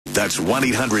That's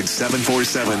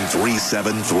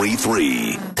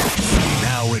 1-800-747-3733.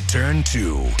 Now return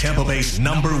to Tampa Bay's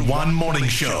 #1 morning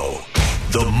show,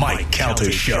 The Mike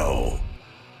Calta Show.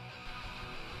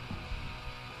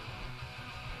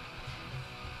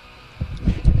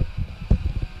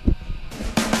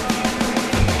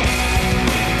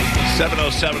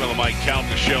 .707 on the Mike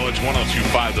Calta Show. It's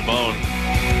 102.5 The Bone.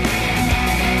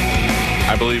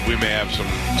 I believe we may have some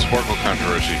Sporkle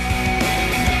controversy.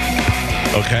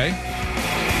 Okay.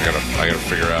 I gotta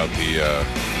figure out the.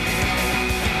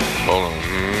 Hold on.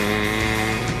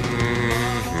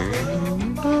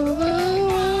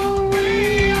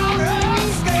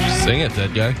 Sing it,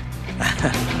 dead guy.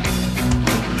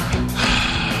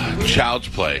 Child's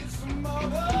Play.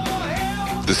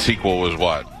 The sequel was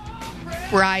what?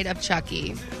 Bride of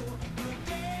Chucky.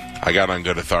 I got on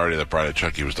good authority that Bride of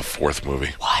Chucky was the 4th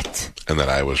movie. What? And that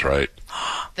I was right.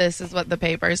 This is what the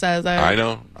paper says. I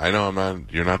know.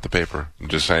 You're not the paper. I'm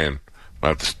just saying.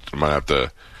 I might have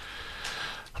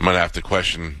to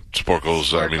question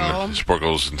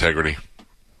Sporkle's integrity.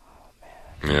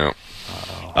 Yeah.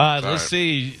 Let's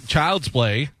see. Child's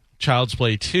Play. Child's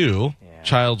Play 2. Yeah.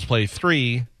 Child's Play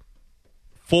 3.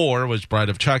 4 was Bride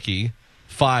of Chucky.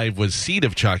 5 was Seed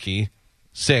of Chucky.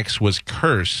 6 was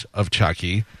Curse of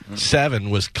Chucky. 7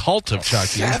 was Cult of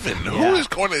Chucky. 7? Yeah. Who is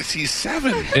going to see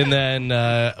 7? And then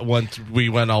once we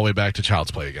went all the way back to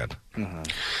Child's Play again.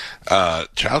 Mm-hmm.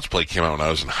 Child's Play came out when I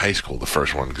was in high school, the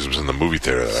first one, because it was in the movie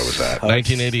theater that I was at.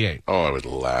 1988. Oh, I would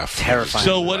laugh. Terrifying.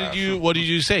 So what did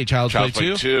you say? Child's Play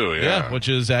 2? 2, yeah. Which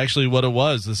is actually what it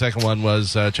was. The second one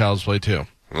was Child's Play 2.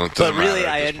 Well, but really,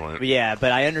 I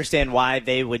understand why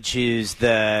they would choose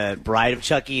the Bride of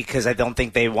Chucky, because I don't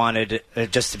think they wanted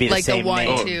just to be the same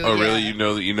name. Really?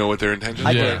 You know what their intentions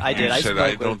were? Yeah. I did.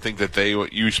 I don't think that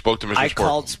you spoke to Mr. Sporkle. I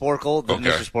called Sporkle,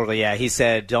 Mr. Sporkle. Yeah, he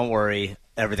said, "Don't worry,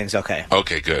 everything's okay."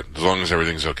 Okay, good. As long as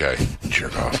everything's okay.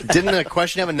 Jerk off. Didn't the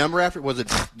question have a number after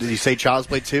it? Did he say Child's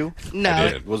Play 2?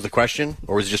 No. Was the question,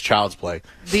 or was it just Child's Play?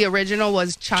 The original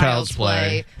was Child's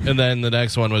Play. And then the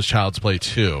next one was Child's Play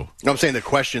 2. No, I'm saying the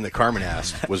question that Carmen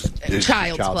asked was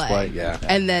Child's Play. Yeah.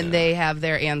 And then they have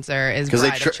their answer is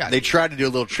Bride of Chucky. They tried to do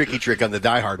a little tricky trick on the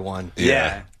Die Hard one.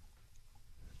 Yeah.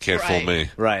 Can't fool me.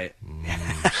 Right.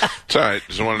 It's all right.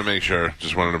 Just wanted to make sure.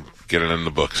 Just wanted to get it in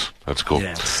the books. That's cool.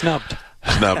 Yeah. Snubbed.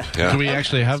 Yeah. Do we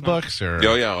actually have books? Or?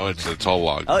 Oh, it's all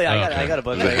logged. Oh, yeah, I got a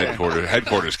book. The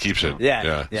headquarters keeps it.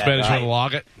 Yeah. Spanish want to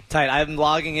log it? Tight. I'm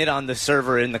logging it on the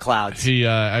server in the clouds. He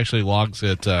actually logs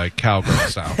it cowgirl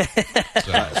style.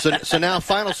 So now,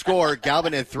 final score,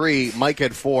 Galvin had 3, Mike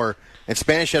had 4, and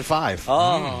Spanish had 5.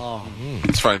 Oh.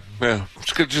 It's fine. Yeah.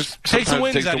 It's good. Just take the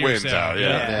wins out.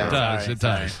 Yeah, it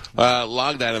does.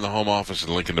 Log that in the home office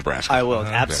in Lincoln, Nebraska. I will.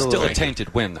 Absolutely. Still a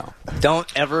tainted win, though.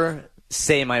 Don't ever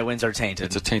say my wins are tainted.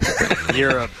 It's a tainted win.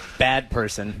 You're a bad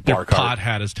person. Your pot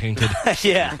hat is tainted.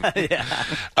 Yeah.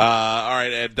 All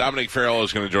right, Dominic Farrell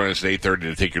is going to join us at 8:30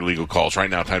 to take your legal calls. Right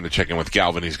now, time to check in with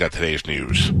Galvin. He's got today's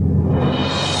news. And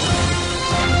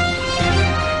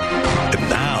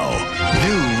now,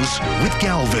 news with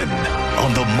Galvin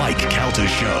on the Mike Calta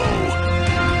Show.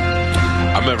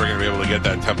 I'm never going to be able to get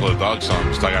that Temple of Dog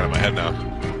song stuck out of my head now.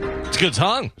 It's a good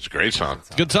song. It's a great song.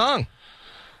 It's a good song.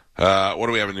 What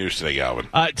do we have in news today, Galvin?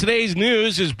 Today's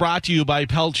news is brought to you by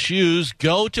Pelt Shoes.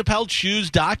 Go to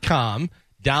peltshoes.com,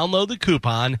 download the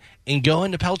coupon, and go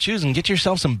into Pelt Shoes and get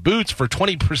yourself some boots for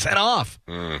 20% off.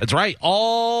 That's right,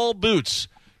 all boots.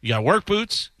 You got work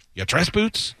boots, you got dress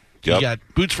boots, you got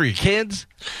boots for your kids,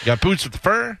 you got boots with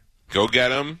fur. Go get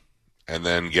them, and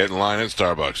then get in line at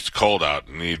Starbucks. It's cold out.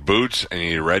 You need boots, and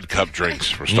you need red cup drinks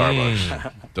from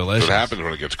Starbucks. Delicious. That's what happens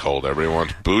when it gets cold. Everybody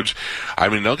wants boots. I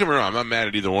mean, don't get me wrong. I'm not mad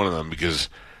at either one of them because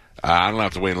I don't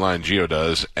have to wait in line. Gio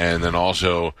does. And then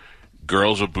also,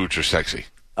 girls with boots are sexy.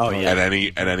 Oh, yeah.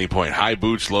 At any point. High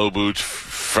boots, low boots,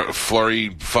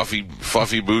 flurry, fluffy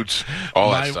boots,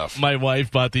 all that stuff. My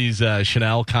wife bought these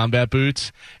Chanel combat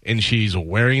boots, and she's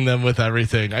wearing them with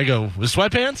everything. I go, with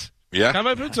sweatpants? Yeah.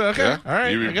 Combat boots? Okay. Yeah. All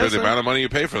right. The amount of money you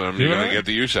pay for them, you're going to get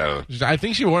the use out of them. I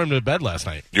think she wore them to bed last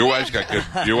night. Your wife's got good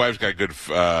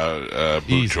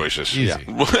boot choices. Easy.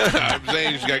 I'm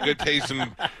saying she's got good taste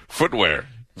in footwear.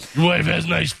 Your wife has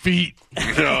nice feet.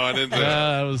 No, I didn't say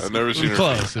that. I've never seen her.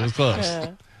 Close. It was close.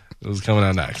 It was coming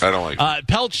out next. I don't like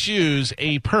Pelt Shoes,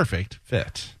 a perfect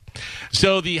fit.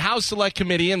 So the House Select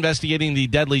Committee investigating the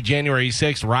deadly January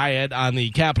 6th riot on the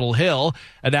Capitol Hill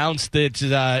announced that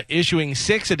it's issuing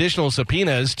 6 additional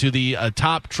subpoenas to the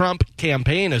top Trump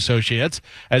campaign associates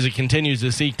as it continues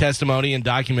to seek testimony and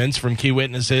documents from key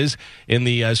witnesses in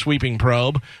the sweeping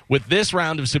probe. With this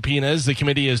round of subpoenas, the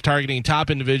committee is targeting top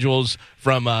individuals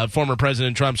from former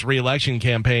President Trump's re-election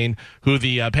campaign who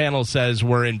the panel says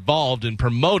were involved in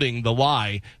promoting the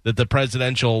lie that the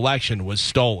presidential election was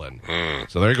stolen.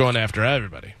 So they're going after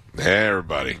everybody.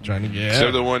 Everybody. Trying to get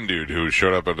Except the one dude who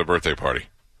showed up at the birthday party.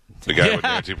 The guy with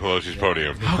Nancy Pelosi's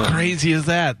podium. How crazy is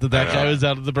that guy was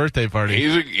out at the birthday party?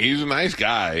 He's a nice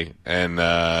guy, and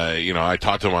I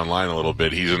talked to him online a little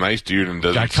bit. He's a nice dude and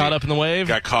doesn't got caught up in the wave.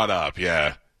 Got caught up,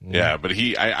 yeah. But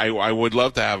I would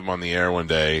love to have him on the air one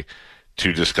day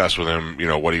to discuss with him,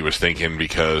 what he was thinking,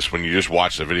 because when you just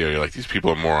watch the video, you're like, these people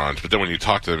are morons. But then when you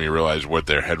talk to them, you realize where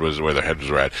their heads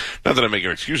were at. Not that I'm making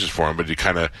excuses for them, but you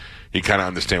kind of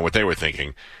understand what they were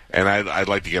thinking. And I'd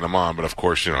like to get him on, but of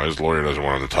course, his lawyer doesn't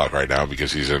want him to talk right now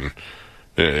because he's in.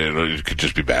 It could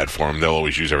just be bad for him. They'll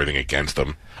always use everything against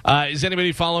him. Is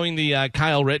anybody following the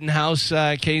Kyle Rittenhouse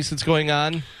case that's going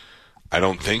on? I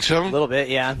don't think so. A little bit,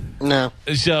 yeah. No.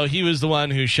 So he was the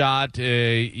one who shot,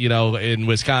 in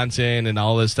Wisconsin and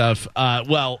all this stuff.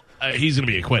 He's going to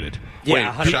be acquitted.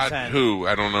 Yeah, Wait, 100%. shot who?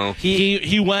 I don't know.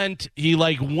 He went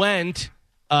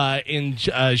and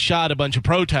shot a bunch of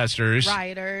protesters,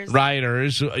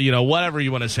 rioters, whatever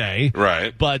you want to say.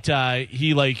 Right. But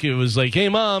it was like, hey,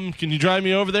 Mom, can you drive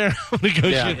me over there? I'm gonna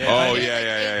go shoot. Oh,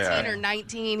 yeah. 18 or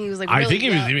 19. He was like, I think he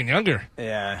was even younger.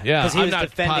 Yeah. Because he was not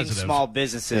defending positive. small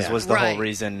businesses was the whole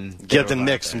reason. Get them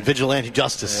mixed and vigilante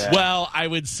justice. Yeah. Well, I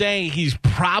would say he's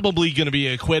probably going to be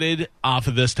acquitted off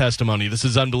of this testimony. This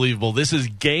is unbelievable. This is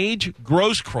Gage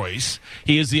Grosskreutz.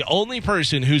 He is the only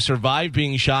person who survived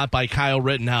being shot by Kyle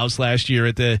Rittenhouse last year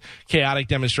at the chaotic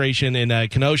demonstration in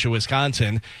Kenosha,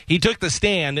 Wisconsin. He took the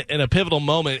stand in a pivotal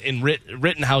moment in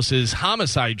Rittenhouse's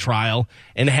homicide trial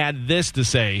and had this to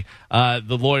say.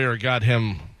 The lawyer got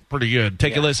him pretty good.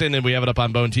 Take a listen, and we have it up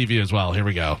on Bone TV as well. Here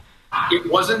we go.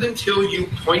 It wasn't until you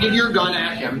pointed your gun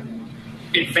at him,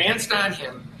 advanced on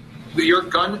him, with your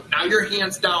gun, now your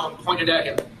hands down, pointed at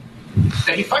him,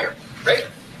 that he fired, right?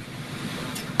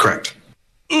 Correct.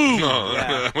 Ooh. No,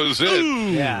 that was it.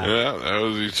 Ooh. Yeah. That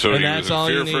was so. He was in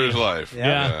fear for his life.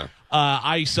 Yeah.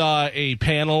 I saw a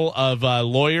panel of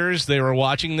lawyers. They were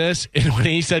watching this, and when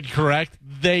he said correct,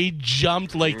 they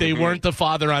jumped like they weren't the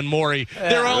father on Maury.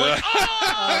 They were all like,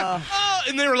 oh,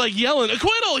 and they were like yelling,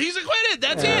 acquittal, he's acquitted,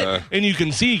 that's it. And you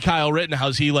can see Kyle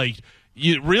Rittenhouse, he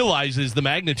realizes the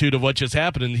magnitude of what just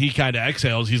happened, and he kind of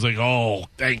exhales. He's like, oh,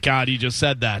 thank God he just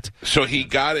said that. So he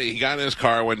got in his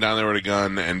car, went down there with a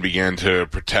gun, and began to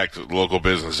protect local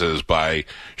businesses by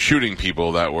shooting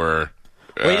people that were...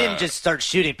 Well, he didn't just start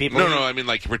shooting people. No, I mean,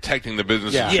 like, protecting the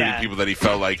businesses, shooting people that he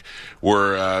felt like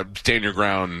were stand your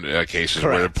ground cases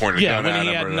where they pointed a gun at him. Yeah, when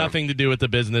he had nothing to do with the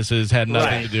businesses, had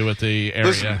nothing to do with the area.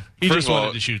 Listen, he just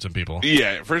wanted to shoot some people.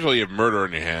 Yeah, first of all, you have murder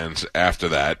on your hands after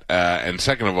that. And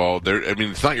second of all,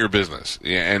 it's not your business.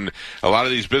 Yeah, and a lot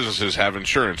of these businesses have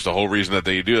insurance. The whole reason that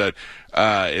they do that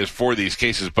is for these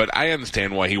cases. But I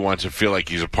understand why he wants to feel like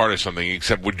he's a part of something,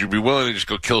 except would you be willing to just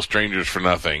go kill strangers for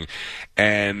nothing?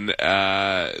 And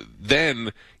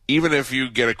then... even if you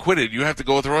get acquitted, you have to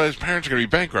go through. His parents are going to be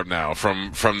bankrupt now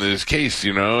from this case.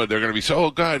 They're going to be so,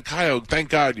 oh God, Kyle, thank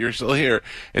God you're still here.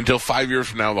 Until 5 years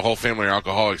from now, the whole family are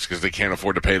alcoholics because they can't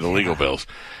afford to pay the legal bills.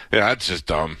 Yeah, that's just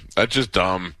dumb.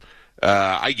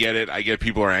 I get it. I get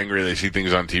people are angry. They see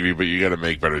things on TV, but you got to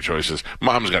make better choices.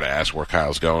 Mom's got to ask where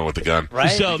Kyle's going with the gun.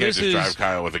 Right. So you can't just drive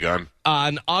Kyle with a gun.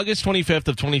 On August 25th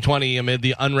of 2020, amid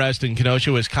the unrest in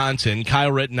Kenosha, Wisconsin,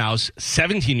 Kyle Rittenhouse,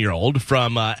 17-year-old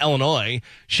from Illinois,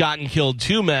 shot and killed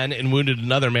 2 men and wounded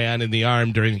another man in the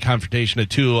arm during the confrontation at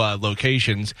 2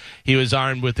 locations. He was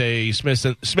armed with a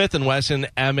Smith & Wesson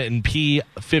M&P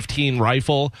 15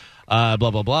 rifle. Blah,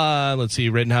 blah, blah. Let's see.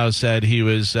 Rittenhouse said he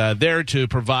was there to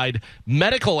provide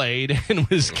medical aid and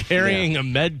was carrying a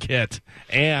med kit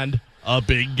and a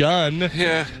big gun.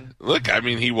 Yeah. Look, I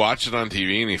mean, he watched it on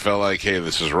TV and he felt like, hey,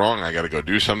 this is wrong. I got to go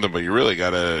do something. But you really got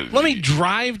to... Let me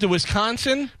drive to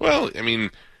Wisconsin? Well, I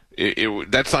mean...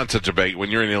 that's not such a big...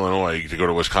 When you're in Illinois, to go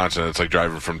to Wisconsin, it's like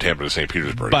driving from Tampa to St.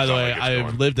 Petersburg. By the way,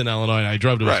 I've lived in Illinois and I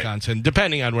drove to Wisconsin,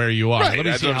 depending on where you are. Right, Let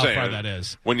me see how saying. far that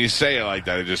is. When you say it like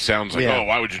that, it just sounds like, oh,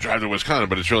 why would you drive to Wisconsin?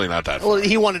 But it's really not that far. Well,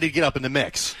 he wanted to get up in the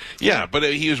mix. Yeah, but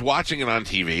he was watching it on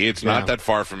TV. It's not that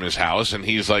far from his house, and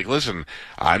he's like, listen,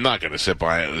 I'm not going to sit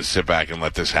back and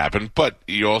let this happen. But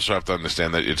you also have to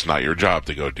understand that it's not your job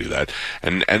to go do that.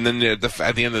 And then at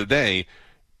the end of the day,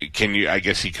 can you? I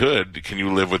guess he could. Can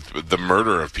you live with the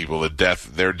murder of people,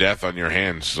 their death on your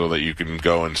hands, so that you can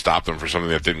go and stop them for something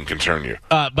that didn't concern you?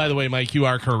 By the way, Mike, you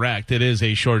are correct. It is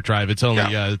a short drive. It's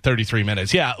only 33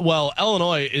 minutes. Yeah. Well,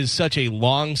 Illinois is such a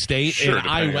long state, Sure, and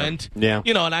I went. Yeah.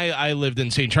 You know, and I lived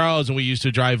in St. Charles, and we used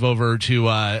to drive over to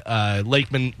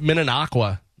Lake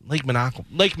Minnetonka. Lake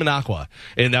Minnetonka,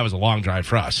 and that was a long drive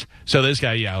for us. So this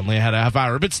guy, only had a half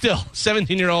hour, but still,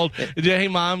 17-year-old. Hey,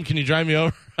 Mom, can you drive me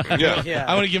over? Yeah.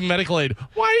 I want to give him medical aid.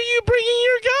 Why are you bringing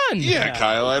your gun? Yeah,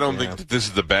 Kyle, I don't think that this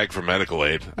is the bag for medical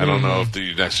aid. I don't know if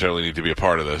you necessarily need to be a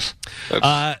part of this.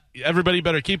 Everybody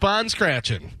better keep on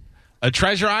scratching. A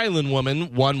Treasure Island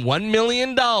woman won $1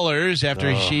 million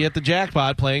after she hit the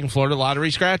jackpot playing Florida Lottery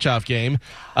scratch-off game.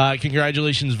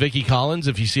 Congratulations, Vicki Collins.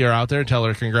 If you see her out there, tell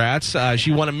her congrats.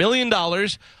 She won $1 million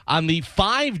on the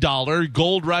 $5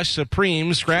 Gold Rush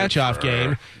Supreme scratch-off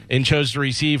game and chose to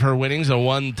receive her winnings, a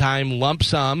one-time lump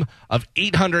sum of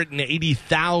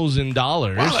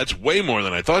 $880,000. Wow, that's way more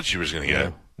than I thought she was going to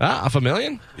get. Off $1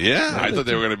 million? Yeah, I thought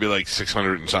they were going to be like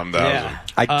 600 and something thousand. Yeah.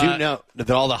 I do know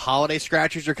that all the holiday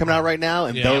scratchers are coming out right now,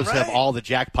 and those have all the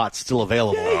jackpots still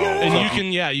available.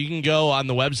 And you can go on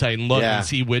the website and look and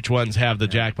see which ones have the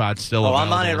jackpots still available.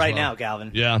 I'm on it right well. now,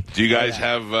 Galvin. Yeah. Do you guys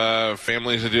have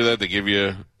families that do that? They give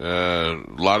you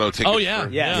lotto tickets? Oh, yeah.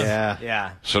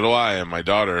 Yeah. So do I, and my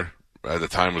daughter at the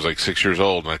time was like 6 years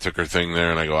old, and I took her thing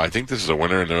there, and I go, I think this is a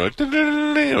winner, and they're like,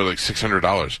 it was like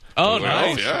 $600. Oh,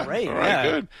 nice. Like, yeah. Great, all right,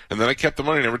 good. And then I kept the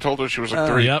money, never told her. She was like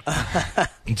 3. Yep.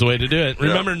 It's the way to do it.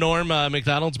 Remember Norm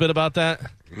McDonald's bit about that?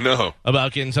 No.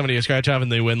 About getting somebody a scratch off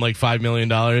and they win like $5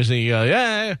 million, and you go,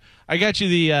 yeah, I got you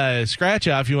the scratch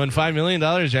off. You won $5 million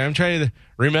there. I'm trying to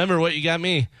remember what you got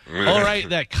me. All right,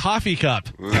 that coffee cup.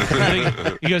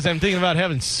 He goes, I'm thinking about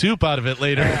having soup out of it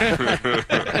later.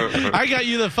 I got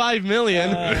you the $5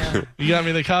 million. You got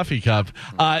me the coffee cup.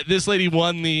 This lady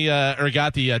won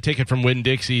got the ticket from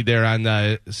Winn-Dixie there on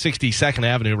 62nd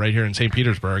Avenue right here in St.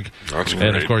 Petersburg. That's great.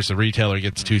 And of course, the retailer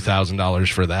gets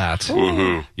 $2,000 for that.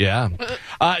 Woohoo. Yeah.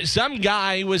 Some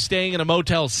guy was staying in a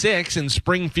Motel 6 in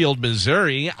Springfield,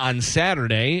 Missouri on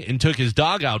Saturday and took his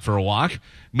dog out for a walk.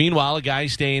 Meanwhile, a guy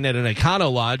staying at an Econo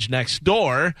Lodge next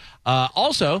door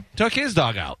also took his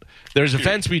dog out. There's a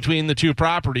fence between the two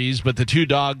properties, but the two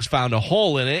dogs found a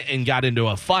hole in it and got into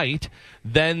a fight.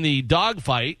 Then the dog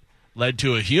fight led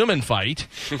to a human fight.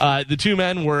 The two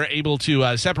men were able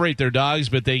to separate their dogs,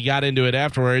 but they got into it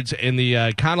afterwards, and the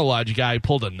Econo Lodge guy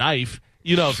pulled a knife.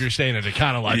 You know, if you're staying at a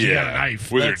Econo Lodge, you got a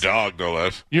knife. With your dog, no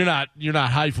less. You're not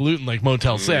highfalutin like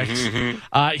Motel 6.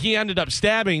 He ended up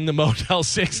stabbing the Motel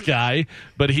 6 guy,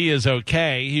 but he is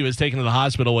okay. He was taken to the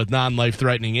hospital with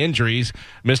non-life-threatening injuries.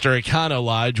 Mr. Econo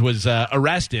Lodge was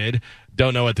arrested.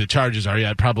 Don't know what the charges are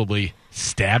yet. Probably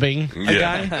stabbing a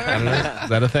guy. I don't know. Is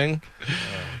that a thing?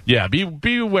 Yeah,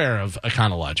 be aware of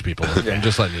Econo Lodge, people. I'm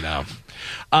just letting you know.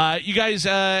 You guys,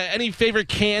 any favorite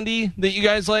candy that you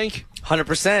guys like?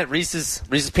 100% Reese's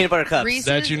peanut butter cups. Reese's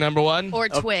That's your number one? or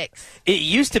Twix? It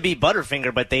used to be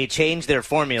Butterfinger, but they changed their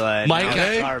formula. And Mike, now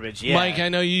it's garbage. Yeah. Mike, I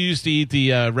know you used to eat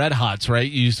the Red Hots, right?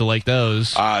 You used to like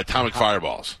those. Atomic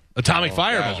Fireballs. Atomic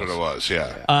Fireballs. That's what it was,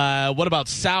 yeah. What about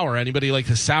sour? Anybody like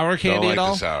the sour candy Don't like at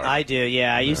all? the sour. I do,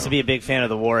 yeah. I used to be a big fan of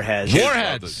the Warheads.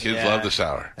 Warheads. Kids love the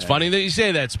sour. It's funny that you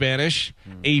say that, Spanish.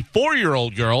 A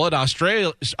 4-year-old girl in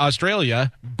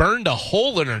Australia burned a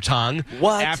hole in her tongue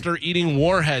after eating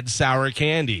Warhead sour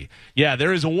candy. Yeah,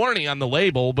 there is a warning on the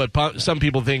label, but some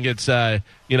people think it's, they're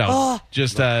not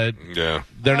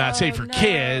safe for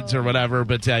kids or whatever.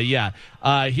 But,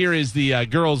 here is the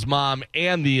girl's mom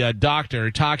and the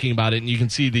doctor talking about it, and you can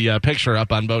see the picture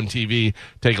up on Bone TV.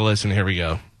 Take a listen. Here we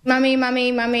go. Mummy,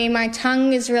 my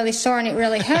tongue is really sore and it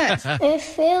really hurts. It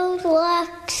feels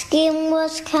like skin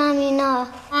was coming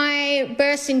off. I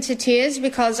burst into tears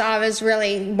because I was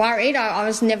really worried. I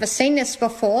was never seen this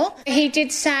before. He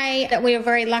did say that we were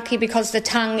very lucky because the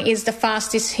tongue is the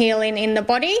fastest healing in the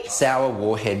body. Sour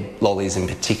warhead lollies in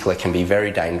particular can be very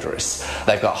dangerous.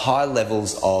 They've got high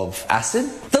levels of acid.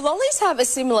 The lollies have a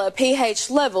similar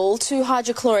pH level to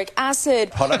hydrochloric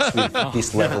acid. Products with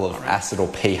this level of acid or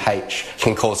pH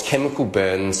can cause chemical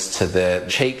burns to the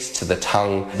cheeks, to the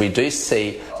tongue. We do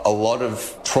see a lot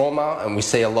of trauma and we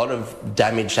see a lot of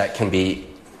damage that can be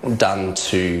done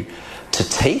to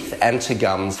teeth and to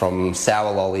gums from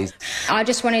sour lollies. I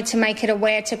just wanted to make it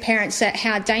aware to parents that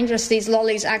how dangerous these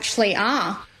lollies actually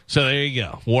are. So there you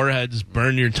go. Warheads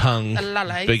burn your tongue.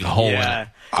 Big hole in it.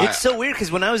 It's so weird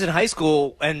because when I was in high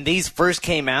school and these first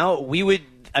came out,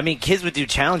 kids would do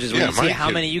challenges where you see how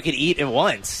many you could eat at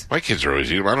once. My kids are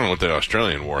always eating them. I don't know what the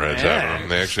Australian warheads have in them.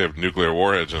 They actually have nuclear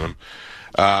warheads in them.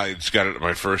 It's got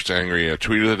my first angry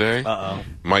tweet of the day. Uh-oh.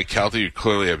 Mike Calta, you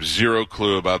clearly have zero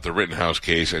clue about the Rittenhouse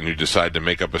case, and you decide to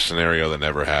make up a scenario that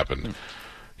never happened.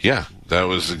 Yeah, that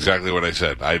was exactly what I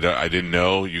said. I didn't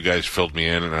know. You guys filled me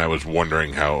in, and I was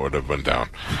wondering how it would have went down.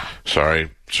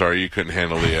 Sorry you couldn't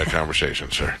handle the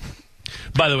conversation, sir.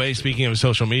 By the way, speaking of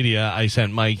social media, I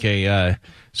sent Mike a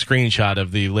screenshot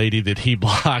of the lady that he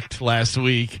blocked last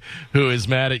week who is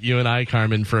mad at you and I,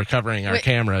 Carmen, for covering our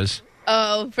cameras.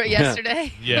 Oh, for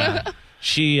yesterday? Yeah.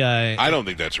 She. I don't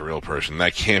think that's a real person.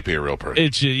 That can't be a real person.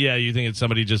 It's you think it's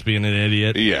somebody just being an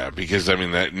idiot? Yeah, because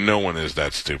that no one is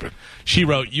that stupid. She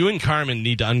wrote, "You and Carmen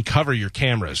need to uncover your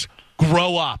cameras.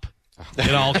 Grow up,"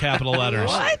 in all capital letters.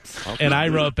 What? And I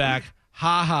wrote back,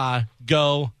 "Ha ha,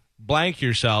 go blank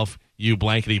yourself, you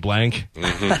blankety blank."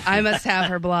 Mm-hmm. I must have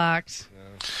her blocked.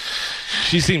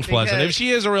 She seems pleasant. If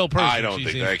she is a real person, I don't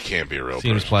think that can't be a real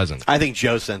person. Seems pleasant. I think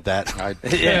Joe sent that.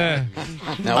 Yeah.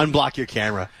 Now unblock your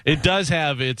camera. It does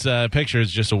have its picture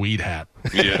is just a weed hat.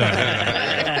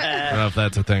 Yeah. I don't know if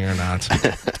that's a thing or not.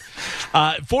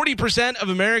 40% of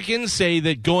Americans say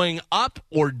that going up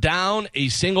or down a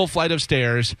single flight of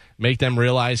stairs make them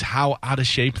realize how out of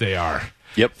shape they are.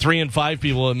 Yep. 3 in 5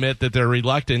 people admit that they're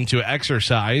reluctant to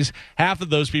exercise. Half of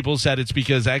those people said it's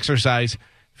because exercise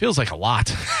feels like a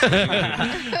lot.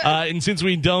 And since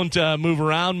we don't move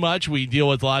around much, we deal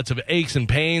with lots of aches and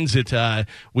pains that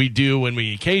we do when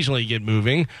we occasionally get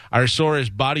moving. Our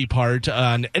sorest body part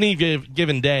on any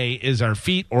given day is our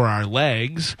feet or our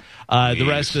legs. The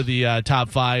rest of the top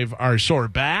 5 are sore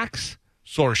backs,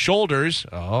 sore shoulders.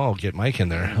 Oh, get Mike in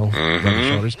there.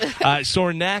 Shoulders.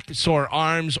 Sore neck, sore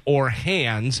arms, or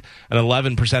hands. And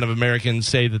 11% of Americans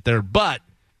say that their butt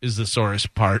is the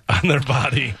sorest part on their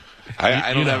body.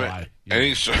 I don't have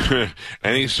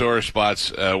any sore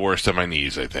spots worse than my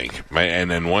knees, I think. And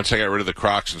then once I got rid of the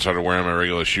Crocs and started wearing my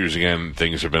regular shoes again,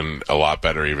 things have been a lot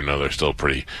better, even though they're still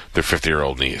they're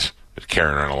 50-year-old knees. They're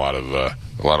carrying around a lot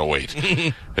of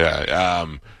weight. Yeah.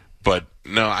 But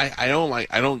no, I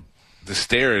don't, the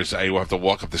stairs, I have to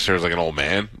walk up the stairs like an old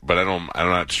man, but I'm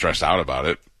not stressed out about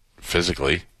it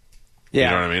physically. Yeah. You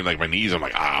know what I mean? Like my knees, I'm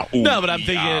like, no, but I'm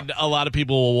thinking a lot of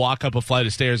people will walk up a flight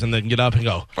of stairs and then get up and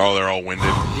go, oh, they're all winded.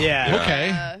 Yeah. Okay.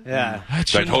 Yeah. I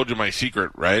told you my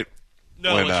secret, right?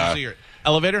 No, what's your secret?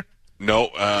 Elevator? No.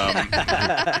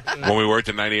 When we worked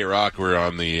at 98 Rock, we were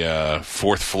on the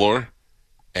 4th floor,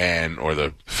 or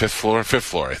the 5th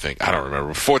floor, I think. I don't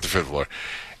remember. 4th or 5th floor.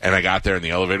 And I got there and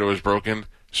the elevator was broken,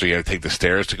 so you had to take the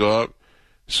stairs to go up.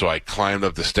 So I climbed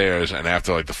up the stairs, and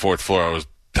after like the 4th floor, I was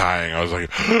dying. I was like,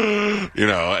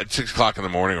 at 6 o'clock in the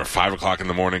morning or 5 o'clock in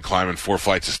the morning, climbing 4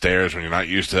 flights of stairs when you're not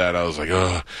used to that. I was like,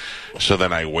 ugh. So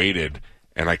then I waited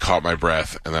and I caught my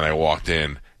breath, and then I walked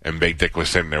in, and Big Dick was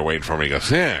sitting there waiting for me. He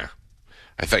goes, yeah,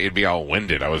 I thought you'd be all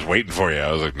winded. I was waiting for you.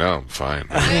 I was like, no, I'm fine.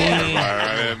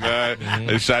 And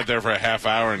I sat there for a half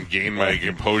hour and gained my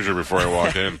composure before I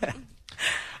walked in.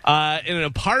 In an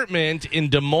apartment in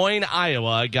Des Moines,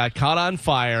 Iowa, got caught on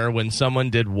fire when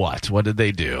someone did what? What did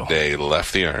they do? They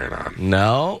left the iron on.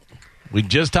 No. We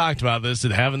just talked about this.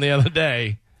 It happened the other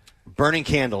day. Burning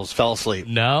candles, fell asleep.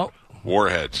 No.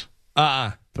 Warheads.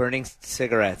 Burning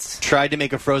cigarettes. Tried to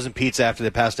make a frozen pizza after they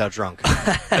passed out drunk.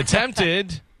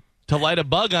 Attempted to light a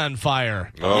bug on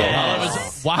fire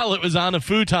while it was on a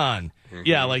futon. Mm-hmm.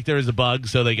 Yeah, like there was a bug,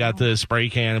 so they got the spray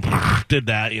can and did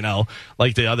that,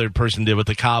 like the other person did with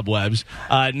the cobwebs.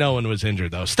 No one was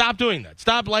injured, though. Stop doing that.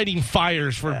 Stop lighting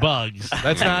fires for bugs.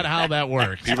 That's not how that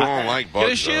works. People don't like bugs.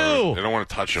 Get a shoe. Though. They don't want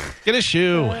to touch them. Get a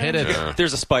shoe. Hit it. If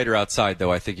there's a spider outside,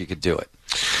 though, I think you could do it.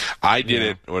 I did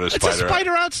it with a spider. It's a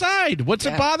spider outside. What's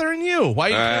it bothering you? Why?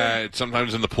 It's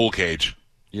sometimes in the pool cage.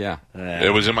 Yeah.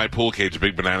 It was in my pool cage, a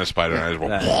big banana spider. And I just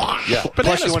went,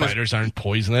 Banana spiders aren't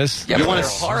poisonous. Yeah, they're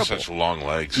such long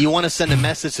legs. You want to send a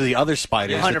message to the other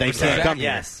spiders that they can't come here.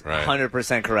 Yes, right.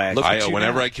 100% correct.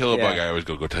 Whenever I kill a bug, I always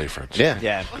go tell your friends.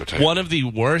 Yeah. One of the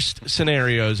worst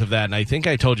scenarios of that, and I think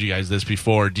I told you guys this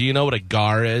before, do you know what a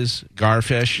gar is?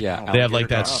 Garfish? Yeah. They have like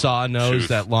that saw nose,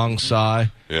 that long saw.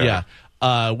 Yeah.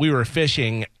 We were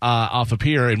fishing off a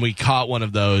pier, and we caught one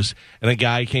of those. And a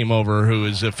guy came over who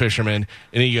is a fisherman,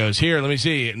 and he goes, "Here, let me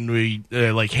see." And we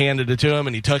handed it to him,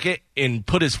 and he took it and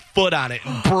put his foot on it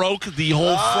and broke the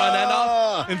whole front end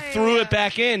off and threw it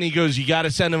back in. He goes, "You got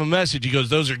to send him a message." He goes,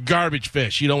 "Those are garbage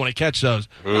fish. You don't want to catch those."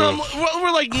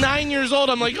 We're like 9 years old.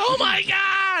 I'm like, "Oh my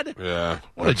god!" Yeah,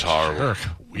 that's horrible.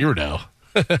 Weirdo.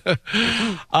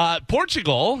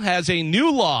 Portugal has a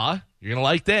new law. You're gonna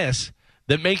like this.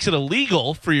 That makes it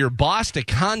illegal for your boss to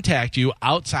contact you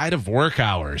outside of work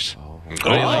hours.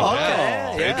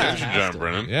 Pay attention, John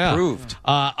Brennan. Yeah. Proved.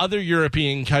 Other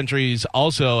European countries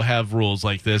also have rules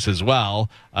like this as well.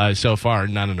 So far,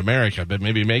 not in America, but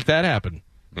maybe make that happen.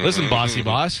 Listen, bossy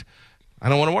boss, I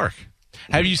don't want to work.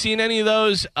 Have you seen any of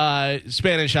those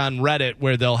Spanish on Reddit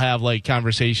where they'll have like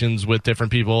conversations with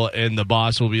different people and the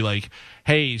boss will be like,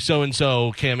 hey,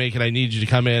 so-and-so can't make it. I need you to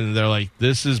come in. And they're like,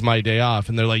 this is my day off.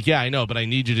 And they're like, yeah, I know, but I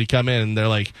need you to come in. And they're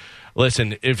like,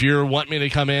 listen, if you want me to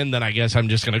come in, then I guess I'm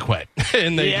just going to quit.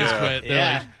 And they just quit.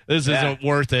 They're like, this isn't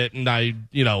worth it. And I,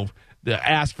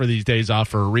 asked for these days off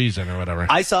for a reason or whatever.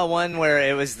 I saw one where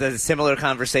it was the similar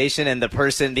conversation, and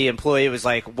the employee was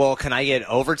like, well, can I get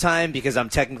overtime because I'm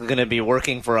technically going to be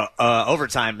working for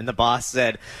overtime? And the boss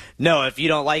said, no, if you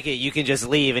don't like it, you can just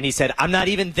leave. And he said, I'm not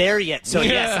even there yet, so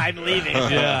yes, I'm leaving.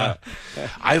 Yeah.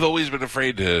 I've always been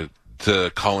afraid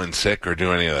to call in sick or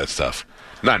do any of that stuff.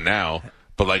 Not now.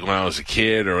 But like when I was a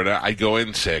kid, or I'd go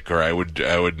in sick, or I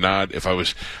would not. If I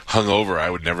was hungover, I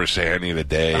would never say I need a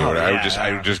day, I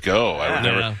would just go. I would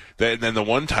never. Then the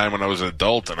one time when I was an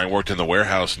adult and I worked in the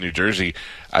warehouse in New Jersey,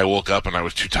 I woke up and I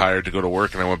was too tired to go to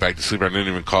work, and I went back to sleep. I didn't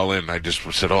even call in. I just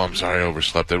said, "Oh, I'm sorry, I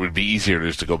overslept." It would be easier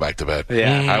just to go back to bed.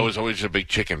 Yeah. I was always a big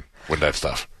chicken with that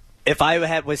stuff. If I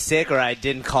was sick or I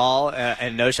didn't call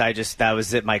and no show, that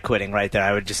was it, my quitting right there.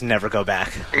 I would just never go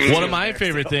back. One of my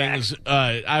favorite things,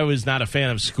 I was not a fan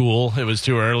of school. It was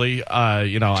too early.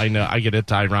 I know I get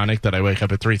it's ironic that I wake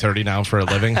up at 3:30 now for a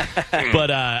living. But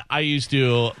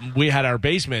we had our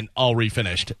basement all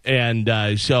refinished.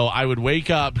 And so I would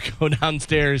wake up, go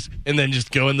downstairs, and then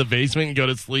just go in the basement and go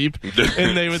to sleep.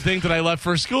 And they would think that I left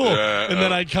for school. And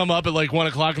then I'd come up at like 1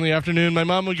 o'clock in the afternoon. My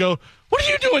mom would go, what are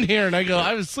you doing here? And I go,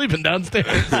 I was sleeping downstairs.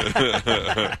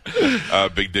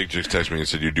 Big Dick just texted me and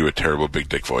said, you do a terrible Big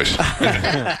Dick voice.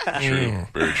 True.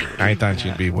 Very true. I thought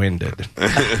you'd be winded.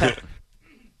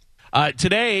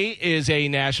 Today is a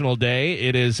national day.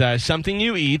 It is something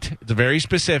you eat. It's very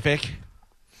specific.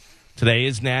 Today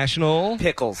is National...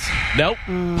 Pickles. Nope.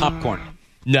 Popcorn.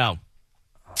 No.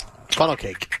 Funnel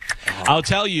cake. I'll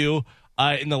tell you,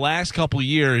 in the last couple of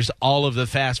years, all of the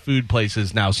fast food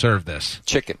places now serve this.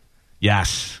 Chicken.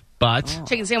 Yes, but...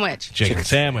 Chicken sandwich. Chicken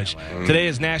sandwich. Today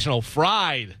is National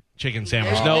Fried Chicken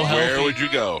Sandwich. No healthy, where would you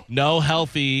go? No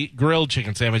healthy grilled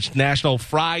chicken sandwich. National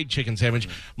Fried Chicken Sandwich.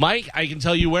 Mike, I can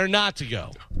tell you where not to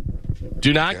go.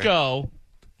 Do not go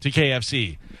to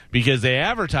KFC because they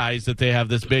advertise that they have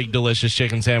this big, delicious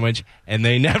chicken sandwich, and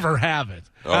they never have it.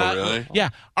 Oh, really? Yeah.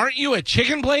 Aren't you a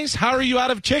chicken place? How are you out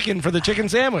of chicken for the chicken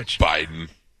sandwich? Biden.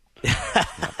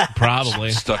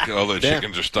 Probably. All the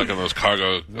chickens are stuck in those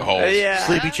cargo holes. Yeah.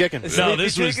 Sleepy chickens. No,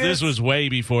 this was way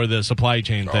before the supply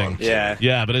chain thing.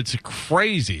 Yeah, but it's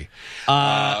crazy.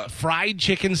 Fried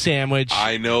chicken sandwich.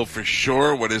 I know for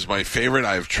sure what is my favorite.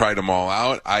 I've tried them all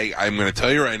out. I'm going to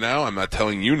tell you right now, I'm not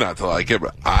telling you not to like it,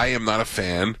 but I am not a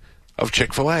fan of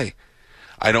Chick-fil-A.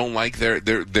 I don't like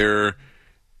their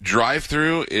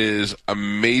drive-through is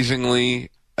amazingly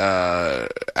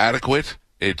adequate.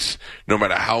 It's no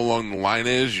matter how long the line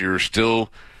is, you're still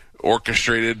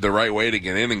orchestrated the right way to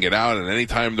get in and get out at any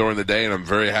time during the day, and I'm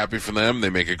very happy for them.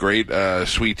 They make a great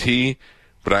sweet tea,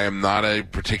 but I am not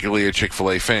particularly a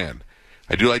Chick-fil-A fan.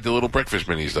 I do like the little breakfast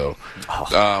minis, though.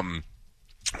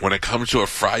 When it comes to a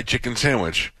fried chicken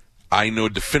sandwich, I know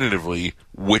definitively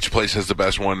which place has the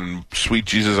best one, and sweet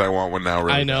Jesus, I want one now.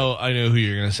 Really I know who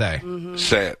you're going to say. Mm-hmm.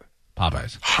 Say it.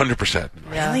 Popeyes. 100%.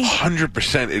 Really?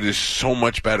 100%. It is so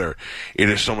much better. It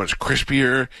is so much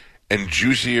crispier and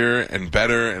juicier and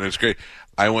better, and it's great.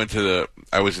 I was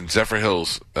in Zephyr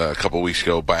Hills a couple weeks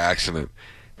ago by accident,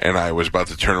 and I was about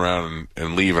to turn around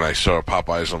and leave, and I saw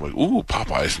Popeyes. I'm like, ooh,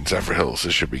 Popeyes in Zephyr Hills.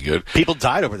 This should be good. People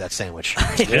died over that sandwich.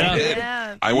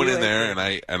 Yeah. I went in there,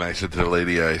 and I said to the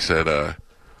lady, I said,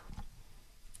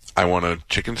 I want a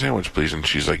chicken sandwich, please. And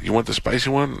she's like, you want the spicy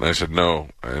one? And I said, no.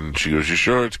 And she goes, you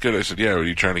sure it's good? I said, yeah. Are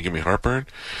you trying to give me heartburn?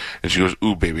 And she goes,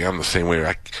 ooh, baby, I'm the same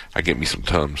way. I get me some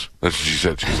Tums. That's what she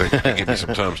said. She's like, get me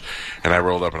some Tums. And I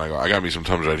rolled up and I go, I got me some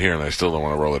Tums right here, and I still don't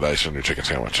want to roll the dice on your chicken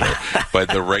sandwich. So, but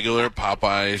the regular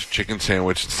Popeyes chicken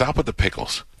sandwich, stop with the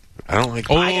pickles. I don't like.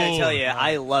 I gotta tell you,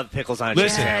 I love pickles on a chicken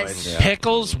sandwich.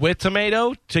 Pickles with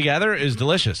tomato together is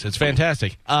delicious. It's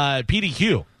fantastic.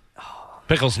 PDQ.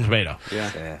 Pickles and tomato.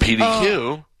 Yeah.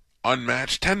 PDQ,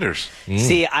 unmatched tenders.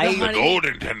 See, the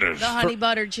golden tenders. The honey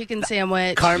butter chicken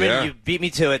sandwich. Carmen, you beat me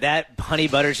to it. That honey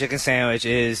butter chicken sandwich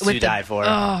is to die for.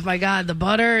 Oh, my God. The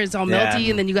butter is all melty,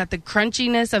 and then you got the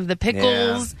crunchiness of the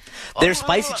pickles. Their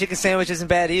spicy chicken sandwich isn't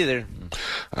bad either.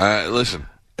 Listen,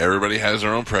 Everybody has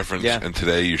their own preference, and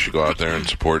today you should go out there and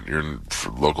support your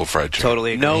local fried chicken.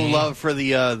 Totally agree. No love for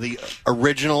the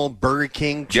original Burger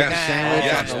King chicken sandwich.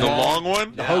 Yes, the long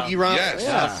one, the hoagie run.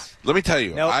 Yes. Let me tell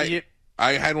you, I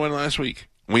had one last week.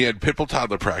 We had Pitbull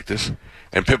toddler practice,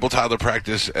 and Pitbull toddler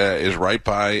practice is right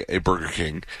by a Burger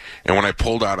King. And when I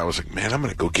pulled out, I was like, man, I'm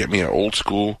going to go get me an old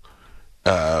school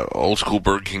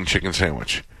Burger King chicken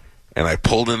sandwich. And I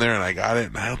pulled in there and I got it,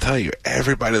 and I'll tell you,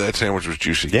 every bite of that sandwich was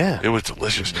juicy. Yeah. It was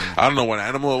delicious. I don't know what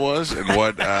animal it was and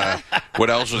what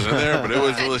else was in there, but it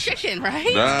was delicious. Chicken, right?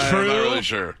 I'm not really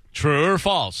sure. True or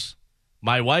false?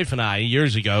 My wife and I,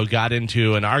 years ago, got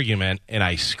into an argument, and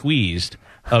I squeezed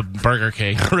a Burger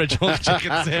King original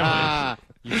chicken sandwich.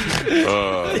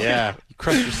 Yeah. You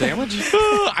crushed your sandwich?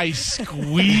 I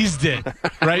squeezed it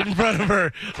right in front of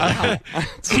her.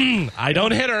 I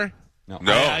don't hit her.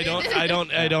 No. I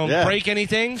don't break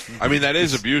anything. I mean, that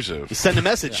is abusive. You send a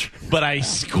message. But I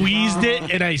squeezed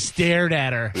it and I stared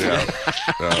at her.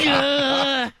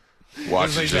 Yeah.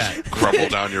 Watch it just crumble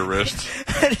down your wrist.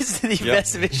 That is the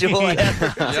best visual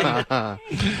ever.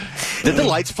 Did the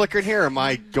lights flicker in here, or am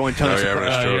I going Tony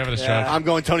Soprano? You're having a stroke. I'm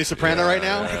going Tony Soprano right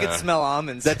now? I could smell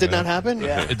almonds. That did not happen?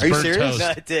 Yeah. It's Are you burnt serious? toast. No,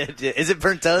 it did. Is it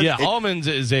burnt toast? Yeah, almonds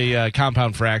is a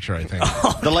compound fracture, I think.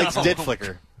 The lights did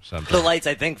flicker. Something. The lights,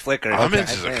 I think, flickered.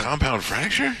 Almonds is a compound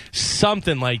fracture?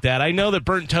 Something like that. I know that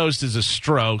burnt toast is a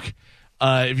stroke.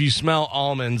 If you smell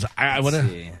almonds, I want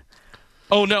to...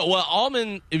 Oh, no. Well,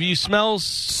 almond, if you smell...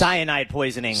 Cyanide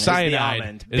poisoning is the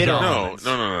almond. Is Bitter almonds.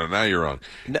 No. Now you're wrong.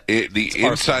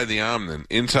 Inside the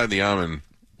almond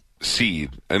seed,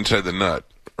 inside the nut,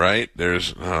 right?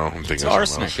 There's... Oh, I'm thinking It's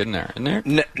arsenic, isn't there?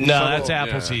 No, that's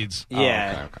apple seeds.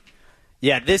 Yeah. Okay.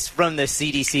 Yeah, this from the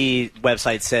CDC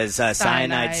website says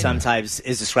cyanide sometimes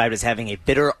is described as having a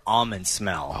bitter almond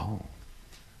smell.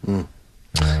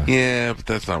 Yeah, but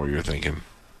that's not what you're thinking.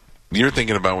 You're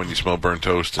thinking about when you smell burnt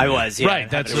toast. I was, yeah. Right,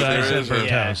 that's what I said, burnt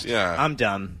toast. Yeah. I'm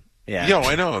dumb. Yeah. Yo,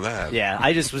 I know that. Yeah,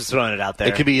 I just was throwing it out there.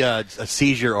 It could be a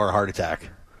seizure or a heart attack.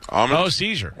 Oh,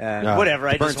 seizure. Whatever,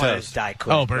 I burnt just want toast. to die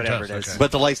quick. Oh, burnt whatever toast, it is. okay.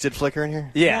 But the lights did flicker in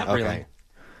here? Yeah. Okay. Really?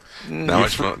 Now I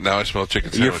smell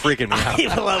chicken You're sandwich. freaking me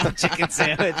out. I love a chicken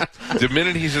sandwich. The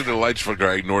minute he said the lights flickered,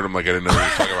 I ignored him like I didn't know what he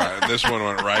was talking about. And this one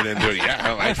went right into it. Yeah,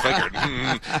 the lights flickered.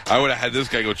 I would have had this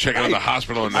guy go check out of the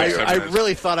hospital in the next 7 I minutes.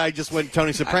 really thought I just went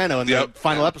Tony Soprano in the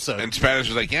final episode. And Spanish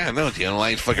was like, yeah, no, the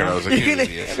lights flickered. I was like, You're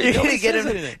gonna get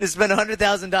him to spend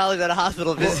 $100,000 at a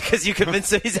hospital visit because you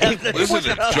convinced him he's having a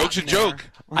listen, a joke's a joke.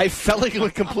 I felt like it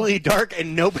went completely dark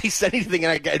and nobody said anything,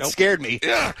 and it scared me.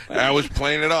 Yeah, I was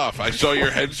playing it off. I saw your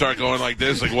head start going like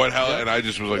this, like what hell? And I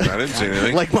just was like, I didn't say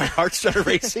anything. Like my heart started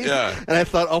racing. Yeah. And I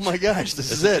thought, oh my gosh,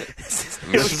 this is it. This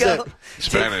is it.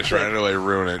 Spanish right away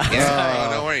ruin it. Yeah,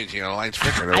 no worries. You know, lights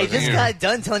flickered. I just got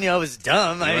done telling you I was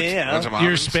dumb. I mean, you know.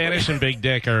 Your Spanish and Big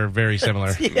Dick are very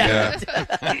similar. Yeah.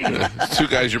 Two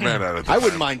guys you're mad at it. I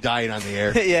wouldn't mind dying on the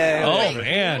air. Yeah. Oh,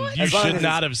 man. You should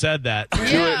not have said that.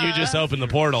 You just opened the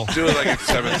portal. Do it like at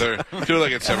 7:30. Do it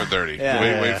like at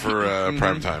 7:30. Wait for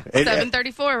prime time.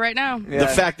 7:34 right now. The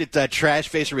fact that Trash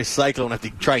Face Recycle and have to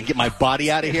try and get my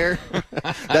body out of here,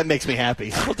 that makes me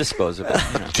happy. We'll dispose of it.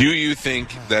 You know. Do you think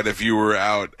that if you were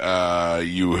out,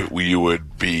 you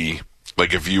would be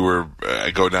like if you were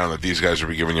go down that these guys would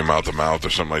be giving you mouth to mouth or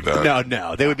something like that?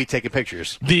 No, they would be taking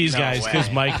pictures. These guys,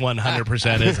 because Mike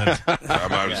 100% isn't.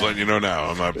 I'm just letting you know now.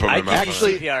 I'm not putting my mouth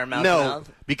Actually, CPR mouth to no,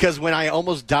 mouth. because when I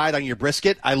almost died on your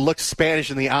brisket, I looked Spanish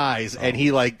in the eyes, and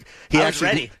he I was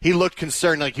ready. he looked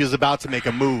concerned, like he was about to make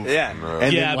a move. Yeah.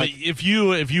 And Yeah, then, but if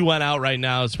you went out right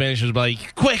now, Spanish would be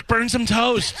like, quick, burn some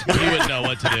toast. You wouldn't know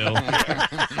what to do.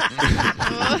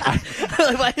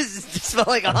 Why does it smell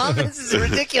like almonds? This is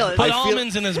ridiculous. Put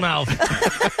almonds in his mouth.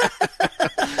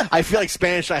 I feel like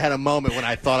Spanish. I had a moment when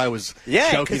I thought I was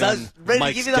choking because I was on ready Mike's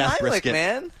to give you the death Heimlich, brisket.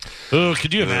 man. Ooh,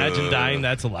 could you imagine dying?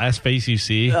 That's the last face you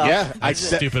see. Yeah, That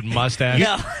stupid mustache.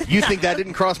 No, You think that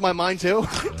didn't cross my mind too?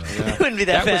 it wouldn't be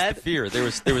that That was bad. the fear. There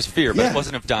was fear, but Yeah. it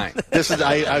wasn't of dying. This is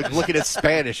I'm looking at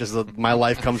Spanish as my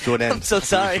life comes to an I'm end. so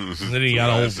sorry. And then he got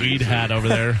an old weed hat over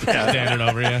there standing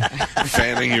over you.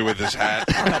 fanning you with his hat.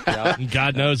 And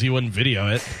God knows he wouldn't video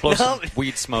it. Blow some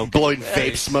weed smoke. Blowing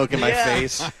vape smoke in my Yeah.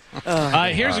 face.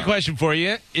 Here's a question for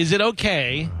you. Is it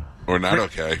okay? Or not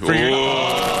okay. for your-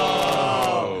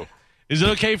 Whoa. Is it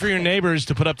okay for your neighbors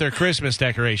to put up their Christmas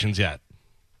decorations yet?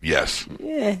 Yes.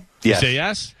 You Yes. say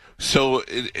yes? So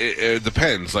it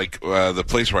depends. Like the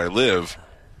place where I live,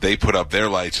 they put up their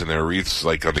lights and their wreaths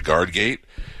like on the guard gate,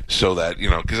 so that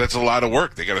because that's a lot of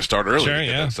work. They got to start early Sure, to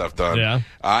get yeah. that stuff done.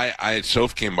 Yeah.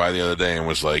 Soph came by the other day and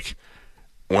was like,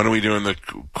 when are we doing the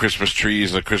Christmas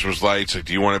trees and the Christmas lights? Like,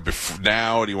 do you want it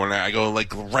now? Or do you want it? I go,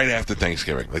 like, right after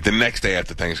Thanksgiving. Like, the next day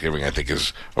after Thanksgiving, I think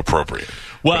is appropriate.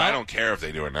 Well, but I don't care if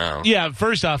they do it now. Yeah,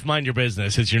 first off, mind your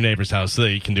business. It's your neighbor's house, so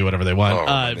they can do whatever they want.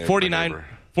 Oh,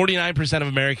 49% of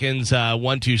Americans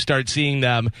want to start seeing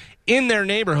them in their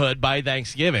neighborhood by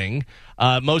Thanksgiving.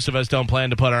 Most of us don't plan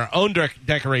to put our own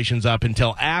decorations up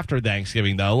until after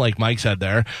Thanksgiving, though, like Mike said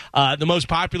there. The most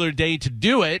popular day to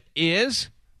do it is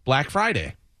Black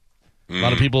Friday. A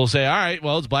lot of people will say, all right,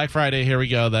 well, it's Black Friday. Here we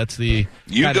go. That's the...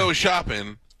 You go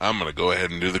shopping. I'm going to go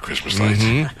ahead and do the Christmas lights.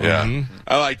 Yeah.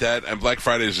 I like that. And Black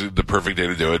Friday is the perfect day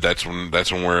to do it. That's when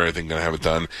we're, I think, going to have it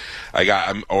done.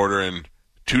 I'm ordering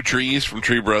 2 trees from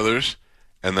Tree Brothers,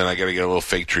 and then I got to get a little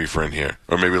fake tree for in here.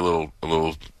 Or maybe a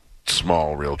little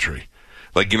small real tree.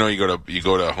 Like, you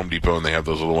go to Home Depot and they have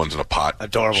those little ones in a pot.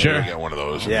 Adorable. Sure. I get one of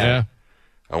those. Yeah.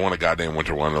 I want a goddamn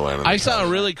winter wonderland. I saw a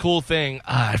really cool thing.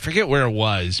 I forget where it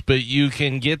was, but you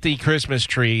can get the Christmas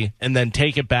tree and then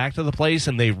take it back to the place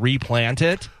and they replant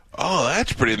it. Oh,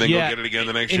 that's pretty. And then go get it again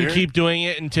the next year? And keep doing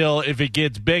it until if it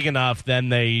gets big enough, then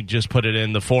they just put it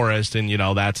in the forest and,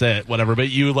 that's it, whatever. But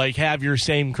you, have your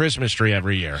same Christmas tree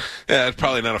every year. Yeah, it's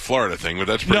probably not a Florida thing, but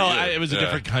that's pretty good. It was a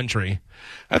different country.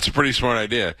 That's a pretty smart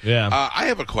idea. Yeah. I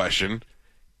have a question.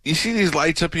 You see these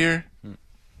lights up here?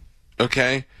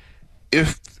 Okay.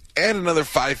 If add another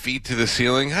 5 feet to the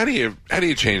ceiling, how do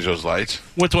you change those lights?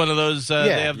 With one of those,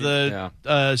 they have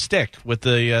the stick with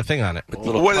the thing on it.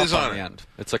 What is on the it? End.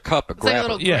 It's a cup, a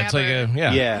grabber. It's like a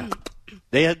Yeah.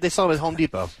 They sell them at Home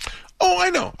Depot. Oh,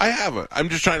 I know. I have it. I'm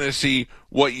just trying to see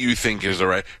what you think is the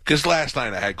right... Because last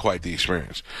night I had quite the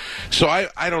experience. So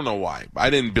I don't know why. I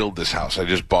didn't build this house. I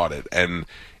just bought it. And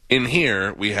in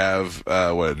here, we have,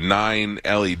 9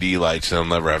 LED lights that'll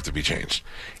never have to be changed.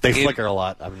 They flicker a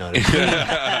lot, I've noticed.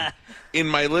 In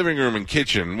my living room and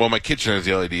kitchen, well, my kitchen has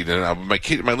the LED in it now,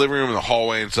 but my living room and the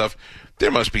hallway and stuff,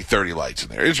 there must be 30 lights in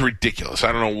there. It's ridiculous.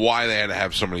 I don't know why they had to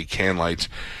have so many can lights.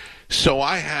 So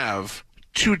I have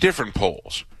 2 different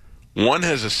poles. One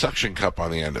has a suction cup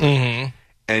on the end of it,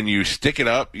 and you stick it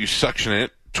up, you suction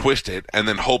it, twist it, and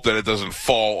then hope that it doesn't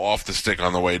fall off the stick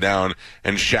on the way down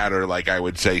and shatter, like I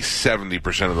would say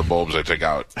 70% of the bulbs I took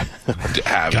out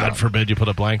have. God forbid you put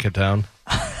a blanket down.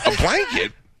 A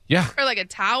blanket? Yeah. Or like a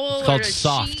towel. It's called or a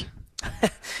soft. sheet.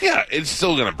 Yeah, it's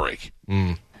still going to break.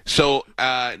 So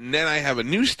then I have a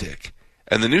new stick,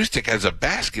 and the new stick has a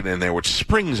basket in there with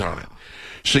springs on it.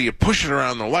 So you push it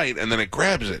around the light, and then it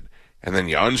grabs it. And then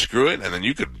you unscrew it, and then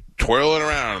you could twirl it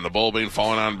around, and the bulb ain't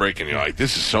falling out and breaking. You're like,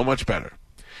 this is so much better.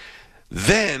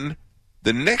 Then,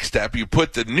 the next step, you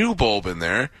put the new bulb in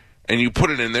there, and you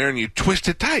put it in there, and you twist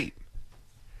it tight.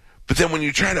 But then when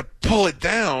you try to pull it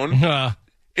down,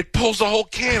 it pulls the whole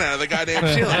can out of the goddamn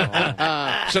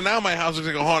ceiling. So now my house looks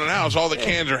like a haunted house. All the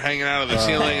cans are hanging out of the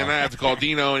ceiling, and I have to call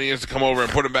Dino, and he has to come over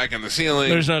and put them back in the ceiling.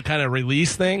 There's no kind of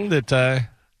release thing that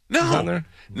is on there?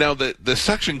 Now, the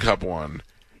suction cup one,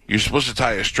 you're supposed to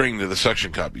tie a string to the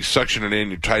suction cup. You suction it in,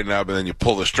 you tighten it up, and then you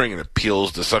pull the string, and it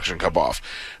peels the suction cup off.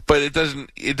 But it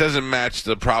doesn't match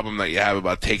the problem that you have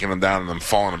about taking them down and them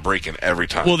falling and breaking every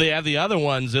time. Well, they have the other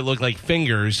ones that look like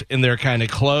fingers, and they're kind of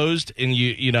closed, and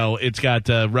it's got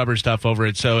rubber stuff over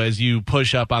it. So as you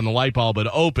push up on the light bulb, it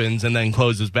opens and then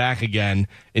closes back again,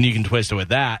 and you can twist it with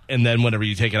that. And then whenever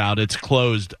you take it out, it's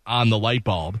closed on the light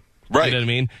bulb. Right. You know what I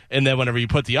mean? And then whenever you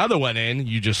put the other one in,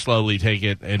 you just slowly take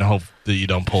it and hope that you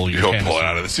don't pull your You don't canister. pull it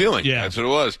out of the ceiling. Yeah. That's what it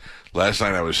was. Last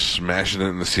night I was smashing it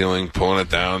in the ceiling, pulling it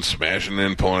down, smashing it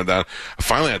in, pulling it down.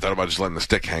 Finally I thought about just letting the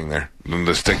stick hang there. And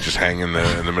the stick just hang in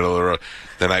the middle of the road.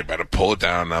 Then I better pull it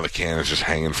down. Now the can is just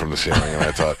hanging from the ceiling. And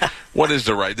I thought, what is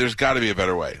the right? There's got to be a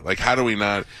better way. Like, how do we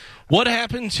not... What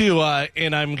happened to,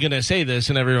 and I'm going to say this,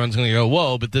 and everyone's going to go,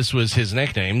 whoa, but this was his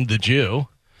nickname, the Jew.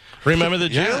 Remember the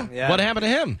Jew? Yeah. What happened to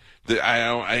him?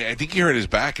 I think he hurt his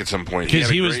back at some point. Because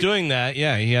he was doing that,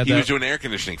 yeah. He was doing air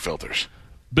conditioning filters.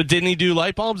 But didn't he do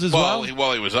light bulbs as well?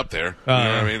 While he was up there, you know what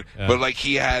I mean. Yeah. But like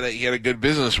he had a good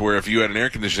business where if you had an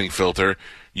air conditioning filter,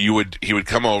 he would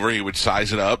come over, he would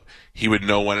size it up, he would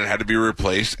know when it had to be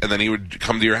replaced, and then he would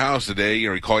come to your house the day.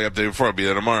 He'd call you up the day before. I'll be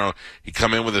there tomorrow. He'd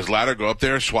come in with his ladder, go up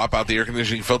there, swap out the air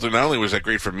conditioning filter. Not only was that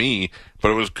great for me,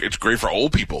 but it's great for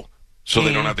old people. So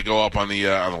they don't have to go up on the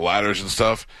ladders and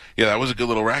stuff. Yeah, that was a good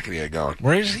little racket he had going.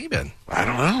 Where has he been? I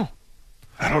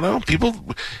don't know.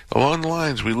 People, along the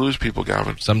lines, we lose people,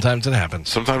 Galvin. Sometimes it happens.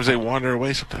 Sometimes they wander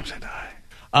away. Sometimes they die.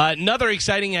 Another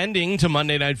exciting ending to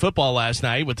Monday Night Football last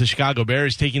night with the Chicago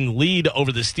Bears taking the lead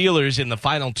over the Steelers in the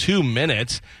final 2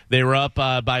 minutes. They were up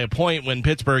by a point when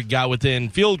Pittsburgh got within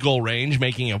field goal range,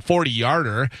 making a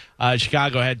 40-yarder.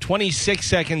 Chicago had 26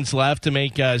 seconds left to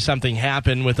make something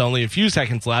happen with only a few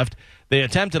seconds left. They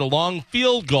attempted a long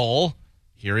field goal.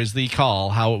 Here is the call,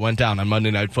 how it went down on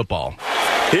Monday Night Football.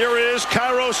 Here is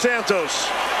Cairo Santos,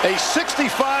 a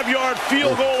 65-yard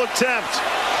field goal attempt.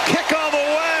 Kick on the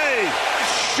way,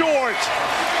 short.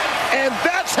 And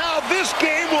that's how this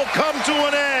game will come to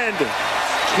an end.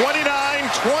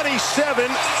 29-27,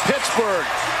 Pittsburgh.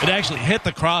 It actually hit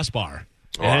the crossbar.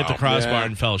 It hit the crossbar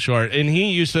and fell short. And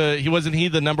wasn't he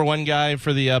the number one guy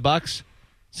for the Bucks?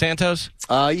 Santos?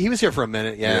 He was here for a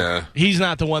minute, yeah. He's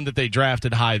not the one that they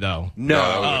drafted high, though. No.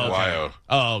 That was Wyo.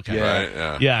 Oh, okay.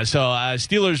 Yeah. Right, Yeah, so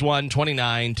Steelers won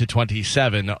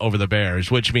 29-27 over the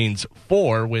Bears, which means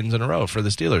 4 wins in a row for the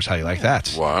Steelers. How do you like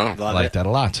that? Wow. I like that a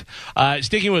lot.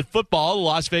 Sticking with football, the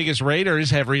Las Vegas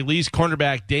Raiders have released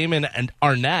cornerback Damon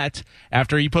Arnett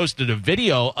after he posted a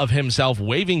video of himself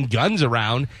waving guns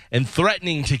around and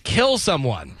threatening to kill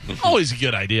someone. Always a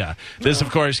good idea. This, of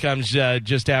course, comes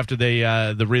just after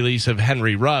the release of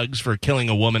Henry Ruggs for killing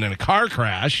a woman in a car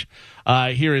crash.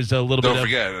 Here is a little Don't bit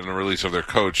forget, and the release of their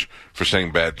coach for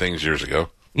saying bad things years ago.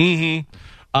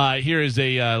 Mm-hmm. Here is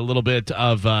a little bit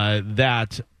of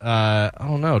that.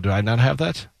 Oh, no. Do I not have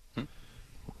that?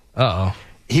 Uh-oh.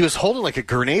 He was holding like a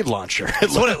grenade launcher.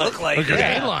 That's what it looked like. A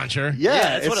grenade launcher?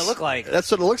 Yeah, that's what it looked like. That's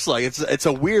what it looks like. It's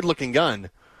a weird-looking gun.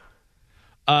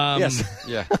 Yes.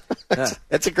 Yeah.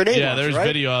 It's a grenade launcher, Yeah, there's right?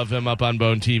 video of him up on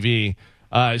Bone TV.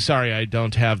 Sorry, I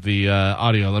don't have the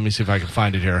audio. Let me see if I can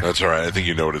find it here. That's all right. I think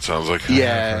you know what it sounds like.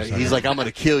 Yeah, he's like, I'm going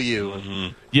to kill you.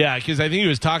 Mm-hmm. Yeah, because I think he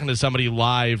was talking to somebody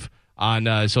live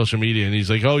on social media, and he's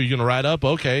like, oh, you going to ride up?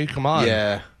 Okay, come on.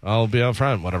 Yeah. I'll be up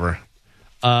front, whatever.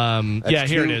 Yeah,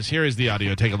 here true. it is. Here is the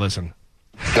audio. Take a listen.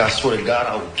 I swear to God,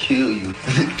 I will kill you.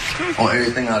 On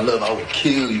everything I love, I will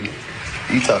kill you.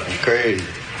 You talking crazy.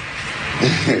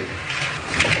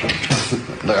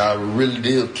 Like, I really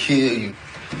did kill you.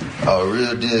 I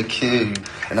really did kill you.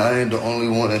 And I ain't the only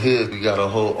one here. We got a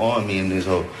whole army in this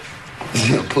hole.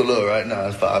 Pull up right now.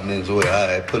 It's 5 minutes away. All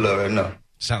right, pull up right now.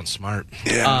 Sounds smart.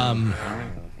 Yeah.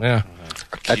 Yeah.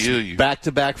 That's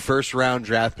back-to-back first-round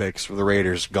draft picks for the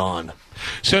Raiders gone.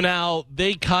 So now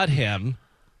they cut him.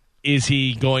 Is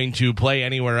he going to play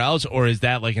anywhere else, or is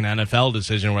that like an NFL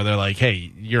decision where they're like,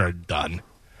 hey, you're done?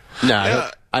 No,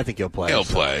 I think he'll play. He'll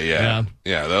play, yeah.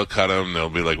 They'll cut him. They'll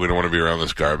be like, we don't want to be around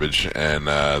this garbage. And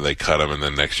they cut him, and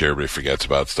then next year everybody forgets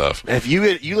about stuff. If you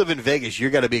live in Vegas, you're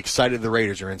got to be excited the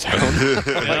Raiders are in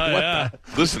town.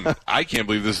 Listen, I can't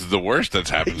believe this is the worst that's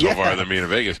happened so far than me in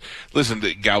Vegas. Listen,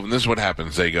 Galvin, this is what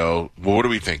happens. They go, well, what do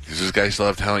we think? Does this guy still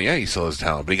have talent? Yeah, he still has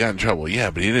talent, but he got in trouble.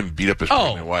 Yeah, but he didn't beat up his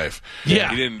pregnant wife.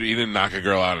 Yeah. He didn't knock a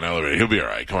girl out in an elevator. He'll be all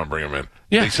right. Come on, bring him in.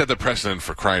 Yeah. They set the precedent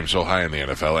for crime so high in the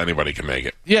NFL, anybody can make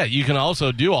it. Yeah, you can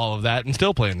also do all of that and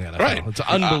still play in the NFL. Right. It's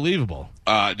unbelievable.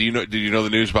 Did you know the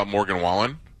news about Morgan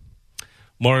Wallen?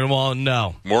 Morgan Wallen,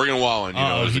 no. Morgan Wallen,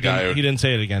 is the guy. He didn't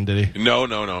say it again, did he?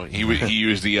 No. He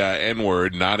used the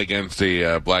N-word, not against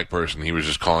a black person. He was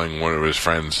just calling one of his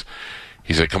friends.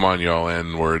 He said, come on, y'all,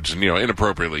 N-words. And,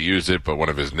 inappropriately used it, but one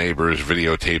of his neighbors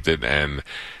videotaped it, and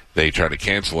they tried to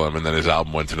cancel him, and then his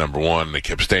album went to number 1, and it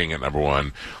kept staying at number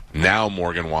 1. Now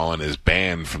Morgan Wallen is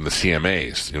banned from the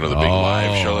CMAs, the big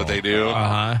live show that they do.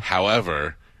 Uh-huh.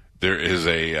 However, there is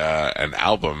an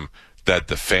album that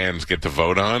the fans get to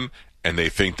vote on, and they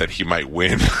think that he might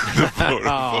win the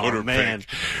voter pick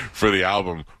for the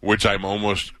album, which I'm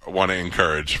almost want to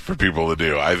encourage for people to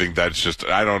do. I think that's just,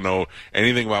 I don't know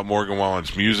anything about Morgan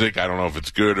Wallen's music. I don't know if it's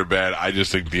good or bad. I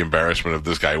just think the embarrassment of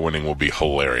this guy winning will be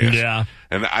hilarious. Yeah.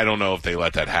 And I don't know if they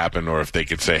let that happen or if they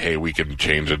could say, hey, we can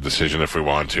change the decision if we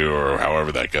want to, or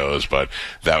however that goes, but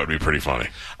that would be pretty funny.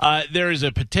 There is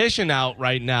a petition out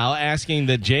right now asking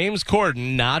that James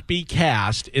Corden not be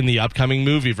cast in the upcoming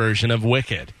movie version of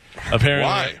Wicked. Apparently,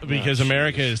 why? Because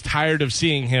America is tired of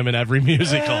seeing him in every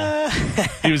musical.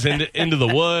 He was in Into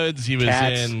the Woods. He was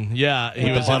Cats. in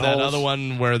that other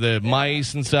one where the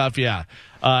mice and stuff. Yeah.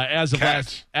 As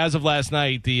of last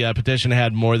night, the petition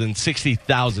had more than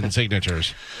 60,000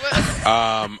 signatures.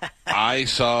 I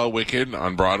saw Wicked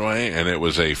on Broadway, and it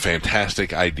was a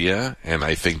fantastic idea, and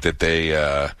I think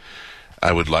that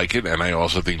I would like it, and I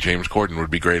also think James Corden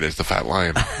would be great as the Fat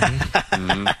Lion.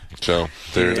 Mm-hmm. So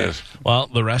there it is. Well,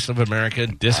 the rest of America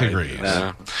disagrees.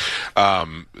 The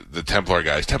Templar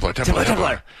guys, Templar.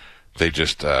 they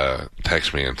just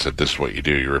text me and said, "This is what you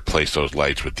do. You replace those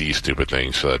lights with these stupid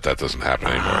things so that doesn't happen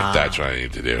anymore." That's what I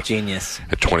need to do. Genius.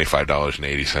 At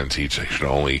 $25.80 each, it should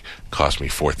only cost me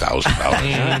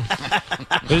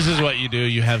 $4,000. This is what you do.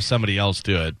 You have somebody else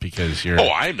do it because you're.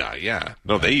 Oh, I'm not. Yeah.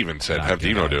 No, they even said have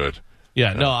Dino do it.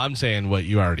 Yeah. No, I'm saying what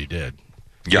you already did.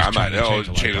 Yeah, I'm Just not. trying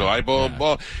to Change the light bulb. Yeah.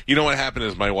 Well, you know what happened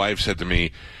is my wife said to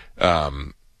me,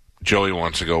 Joey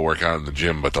wants to go work out in the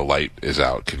gym, but the light is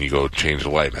out. Can you go change the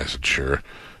light? And I said, sure.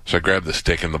 So I grabbed the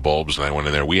stick and the bulbs, and I went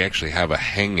in there. We actually have a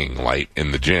hanging light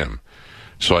in the gym,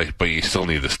 but you still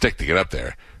need the stick to get up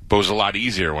there. But it was a lot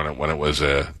easier when it was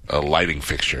a lighting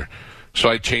fixture. So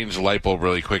I changed the light bulb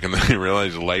really quick, and then I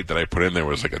realized the light that I put in there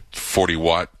was like a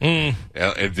 40-watt.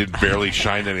 It did barely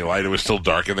shine any light. It was still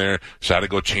dark in there, so I had to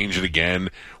go change it again.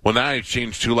 Well, now I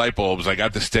changed 2 light bulbs. I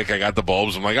got the stick, I got the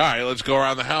bulbs. I'm like, all right, let's go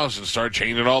around the house and start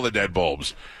changing all the dead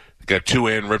bulbs. Got 2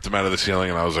 in, ripped them out of the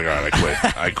ceiling, and I was like, all right, I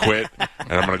quit. I quit,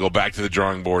 and I'm going to go back to the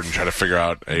drawing board and try to figure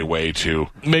out a way to...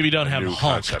 Maybe don't have Hulk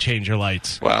concept. Change your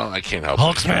lights. Well, I can't help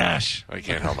Hulk smash. I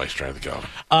can't help my strength, Galvin.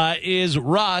 Is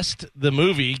Rust, the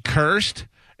movie, cursed?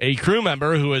 A crew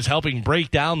member who was helping break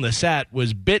down the set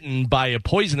was bitten by a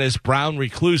poisonous brown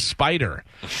recluse spider.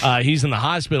 He's in the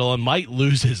hospital and might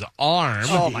lose his arm.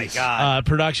 Oh, my God.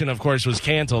 Production, of course, was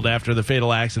canceled after the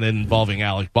fatal accident involving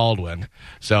Alec Baldwin.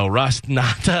 So, Rust,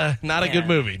 not a good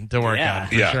movie to work on,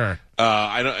 for sure.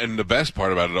 I don't, and the best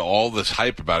part about it, all this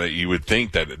hype about it, you would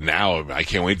think that now, I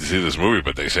can't wait to see this movie,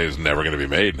 but they say it's never going to be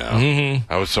made now.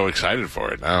 Mm-hmm. I was so excited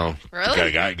for it now.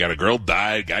 Really? Got a girl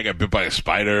died, guy got bit by a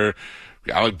spider.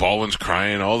 Alec Baldwin's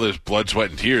crying, all this blood, sweat,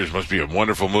 and tears. Must be a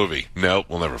wonderful movie. Nope,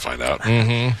 we'll never find out.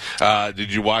 Mm-hmm.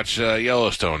 Did you watch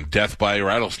Yellowstone, Death by a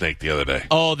Rattlesnake the other day?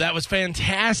 Oh, that was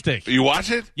fantastic. You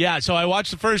watch it? Yeah, so I watched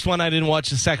the first one. I didn't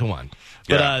watch the second one.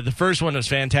 But the first one was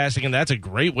fantastic, and that's a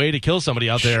great way to kill somebody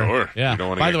out there. Sure. Yeah. You don't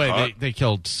wanna By get the way, caught. they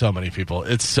killed so many people.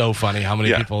 It's so funny how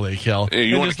many people they kill. Yeah,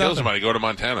 you And want to there's kill somebody, go to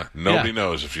Montana. Nobody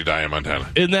knows if you die in Montana.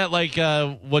 Isn't that like,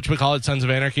 whatchamacallit, Sons of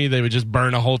Anarchy? They would just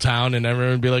burn a whole town, and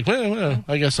everyone would be like, well,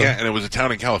 I guess so. Yeah, and it was a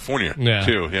town in California,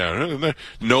 too. Yeah.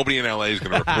 Nobody in L.A. is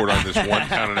going to report on this one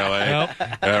town in L.A. Nope.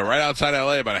 Right outside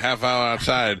L.A., about a half hour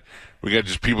outside, we got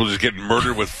just people just getting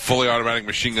murdered with fully automatic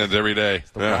machine guns every day.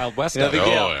 The Wild West.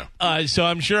 So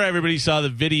I'm sure everybody saw the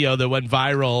video that went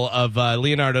viral of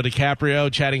Leonardo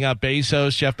DiCaprio chatting up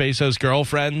Bezos, Jeff Bezos'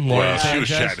 girlfriend, Lauren She was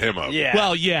Sanchez. chatting him up. Yeah.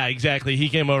 Well, yeah, exactly. He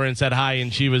came over and said hi,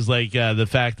 and she was like, the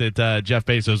fact that Jeff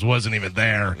Bezos wasn't even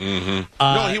there. Mm-hmm.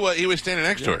 No, he was standing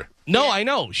next to her. No, I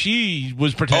know. She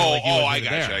was pretending like he wasn't I even got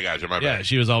there. you. I got you. My bad. Yeah,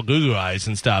 she was all goo-goo eyes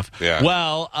and stuff. Yeah.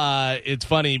 Well, it's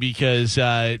funny because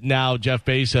now Jeff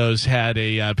Bezos had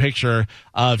a picture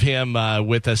of him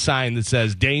with a sign that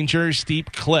says, "Danger,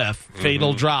 steep cliff,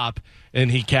 fatal drop."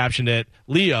 And he captioned it,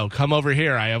 "Leo, come over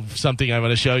here. I have something I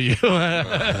want to show you."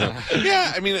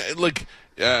 Yeah, I mean, look,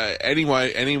 any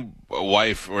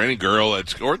wife or any girl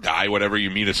or guy, whatever,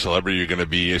 you meet a celebrity, you're going to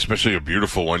be, especially a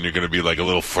beautiful one, you're going to be like a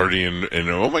little flirty and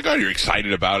oh my God, you're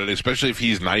excited about it, especially if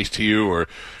he's nice to you or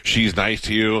she's nice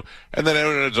to you. And then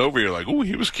when it's over, you're like, oh,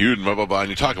 he was cute and blah, blah, blah. And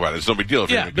you talk about it. It's no big deal.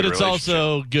 If you're in a but good it's relationship.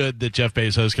 also good that Jeff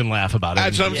Bezos can laugh about it.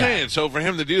 That's what I'm saying. So for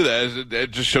him to do that,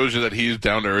 it just shows you that he's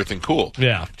down to earth and cool.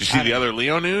 Yeah. Did you see the other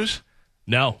Leo news?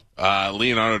 No.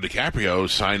 Leonardo DiCaprio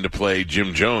signed to play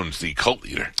Jim Jones, the cult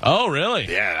leader. Oh, really?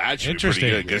 Yeah, that should be pretty Interesting.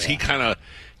 good because he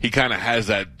kind of has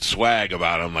that swag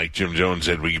about him, like Jim Jones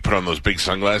did, where you put on those big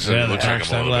sunglasses and it the looks like him a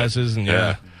little sunglasses, bit.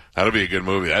 and That'll be a good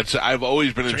movie. I've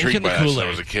always been intrigued Drinking the by that since Kool-Aid. I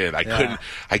was a kid.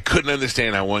 I couldn't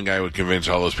understand how one guy would convince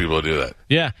all those people to do that.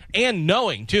 Yeah, and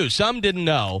knowing, too. Some didn't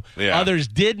know. Yeah. Others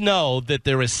did know that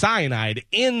there was cyanide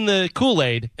in the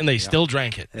Kool-Aid, and they still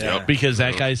drank it. Yep. Because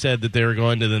that guy said that they were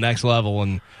going to the next level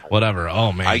and whatever.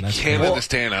 Oh, man. I that's can't crazy.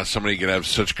 understand how somebody can have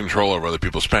such control over other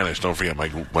people's Spanish. Don't forget my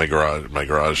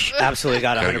garage. Absolutely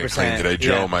got Gotta get 100%. clean today,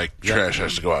 Joe. My trash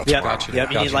has to go out tomorrow.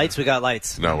 Yep. You need lights? We got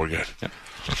lights. No, we're good.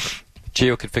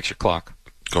 Gio could fix your clock.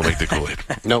 Go make the Kool-Aid.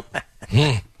 Nope.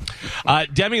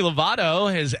 Demi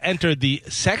Lovato has entered the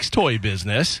sex toy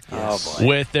business boy.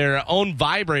 with their own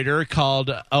vibrator called,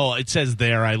 it says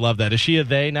there. I love that. Is she a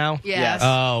they now? Yes.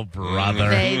 Oh, brother.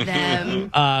 They,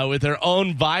 them. With their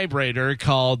own vibrator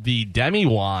called the Demi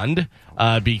Wand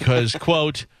because,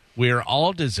 quote, "We're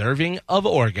all deserving of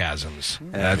orgasms."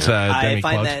 That's Demi I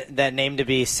find quote. that name to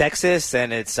be sexist,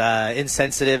 and it's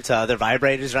insensitive to other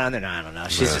vibrators around there. No, I don't know.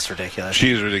 She's just ridiculous.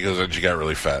 She's ridiculous, and she got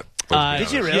really fat.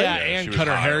 Did you really? Yeah, Yeah, and she was cut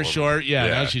her hot hair a little short. bit. Yeah,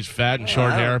 Yeah. now she's fat and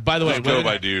short hair. By the way, Just go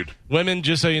by dude. women,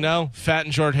 just so you know, fat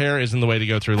and short hair isn't the way to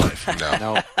go through life.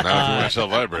 No. Not if you want to sell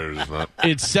vibrators, it's not.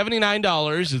 It's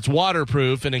 $79. It's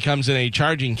waterproof, and it comes in a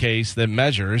charging case that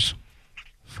measures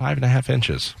 5.5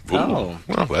 inches. Ooh.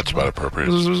 Well, that's about appropriate.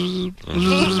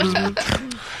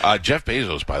 Jeff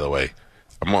Bezos, by the way,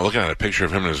 I'm looking at a picture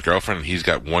of him and his girlfriend. He's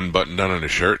got one button done on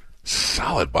his shirt.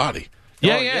 Solid body.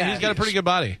 Yeah, he's got a pretty good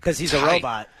body. Because he's a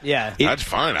robot. Yeah. That's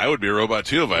fine. I would be a robot,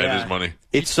 too, if I had his money.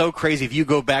 It's so crazy. If you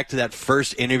go back to that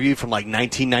first interview from like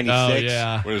 1996. Oh,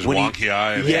 yeah. With his wonky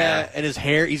eye. And his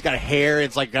hair. He's got hair.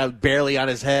 It's like barely on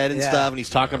his head and stuff. And he's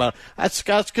talking about, that's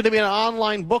going to be an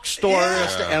online bookstore.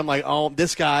 Yeah. And I'm like, oh,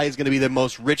 this guy is going to be the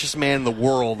most richest man in the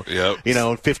world,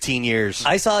 in 15 years.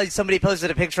 I saw somebody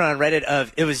posted a picture on Reddit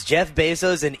of, it was Jeff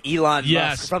Bezos and Elon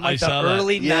Musk from like the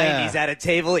early 90s at a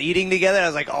table eating together. I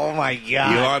was like, oh, my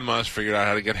God. Elon Musk figured out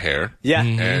how to get hair. Yeah.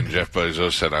 And Jeff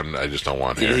Bezos said, I just don't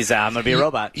want hair. He's I'm going to be a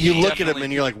robot. You look at him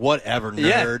and you're like, whatever,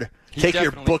 nerd. Take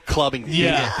your book clubbing.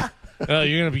 Yeah. Well,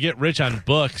 you're going to get rich on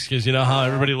books because you know how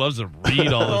everybody loves to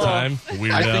read all the time.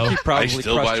 Weirdo. I think he probably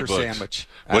still crushed buy her books. sandwich.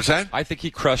 What's that? I think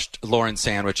he crushed Lauren's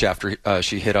sandwich after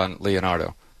she hit on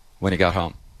Leonardo when he got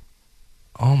home.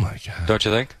 Oh, my God. Don't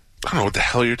you think? I don't know what the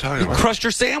hell you're talking about. Crushed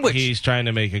her sandwich. He's trying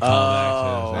to make a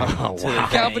call back. Wow.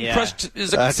 Calvin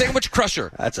is a sandwich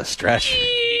crusher. That's a stretch.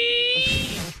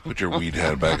 Put your weed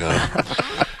hat back on.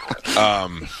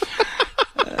 I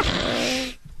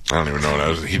don't even know what I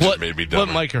was. He just made me dumb.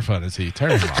 What microphone is he?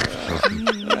 Turn him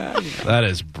off. That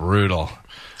is brutal.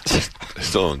 I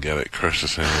still don't get it. Crush the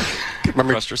sandwich.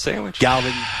 Remember Crushed her sandwich.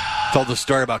 Galvin told the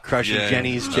story about crushing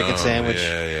Jenny's chicken sandwich.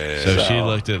 Yeah. So she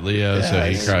looked at Leo, so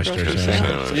he crushed her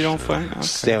sandwich. You don't find out.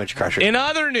 Sandwich crusher. In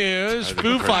other news,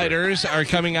 Foo Fighters are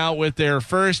coming out with their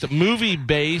first movie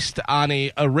based on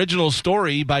a original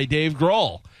story by Dave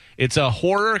Grohl. It's a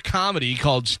horror comedy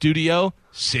called Studio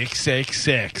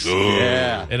 666. Ooh.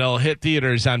 Yeah. It'll hit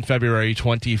theaters on February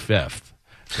 25th.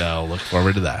 So look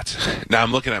forward to that. Now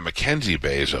I'm looking at Mackenzie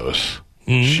Bezos.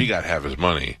 She got half his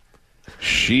money.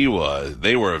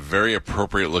 They were a very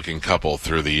appropriate looking couple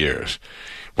through the years.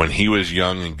 When he was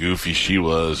young and goofy, she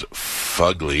was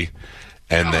fugly.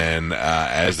 And then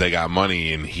as they got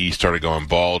money and he started going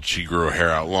bald, she grew her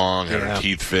hair out long, had her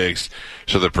teeth fixed.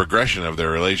 So the progression of their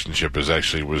relationship was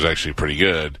actually pretty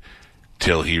good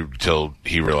till he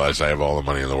realized I have all the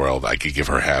money in the world. I could give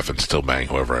her half and still bang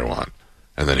whoever I want.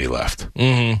 And then he left.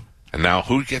 Mm-hmm. And now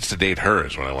who gets to date her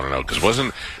is what I want to know. Because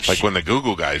wasn't, like when the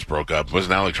Google guys broke up,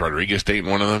 wasn't Alex Rodriguez dating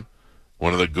one of them?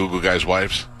 One of the Google guys'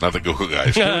 wives? Not the Google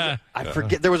guys. I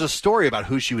forget. There was a story about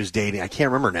who she was dating. I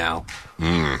can't remember now.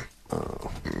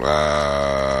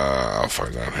 I'll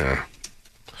find out here.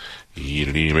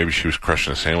 Maybe she was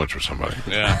crushing a sandwich with somebody.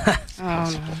 Yeah.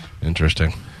 Oh, no.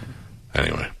 Interesting.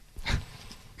 Anyway.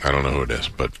 I don't know who it is,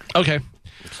 but... Okay.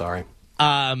 Sorry.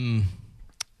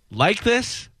 Like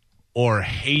this or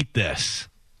hate this?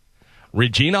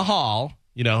 Regina Hall,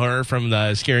 you know her from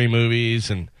the scary movies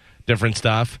and different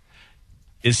stuff,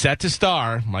 is set to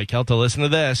star, Mike Kelta, listen to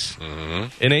this,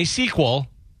 in a sequel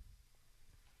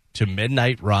to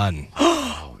Midnight Run.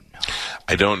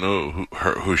 I don't know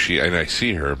who she... And I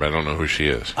see her, but I don't know who she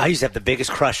is. I used to have the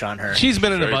biggest crush on her. She's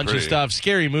been in a Very bunch pretty. of stuff.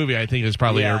 Scary Movie, I think, is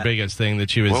probably her biggest thing that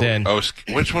she was in. Oh,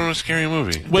 which one was Scary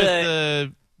Movie?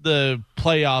 With the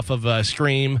playoff of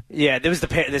Scream. Yeah, there was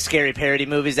the scary parody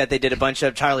movies that they did a bunch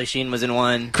of. Charlie Sheen was in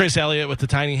one. Chris Elliott with the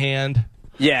tiny hand.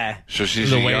 Yeah. So she's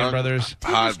The a Wayans young, brothers.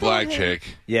 hot black chick.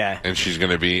 Yeah. And she's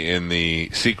going to be in the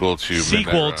sequel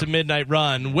to Midnight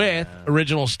Run with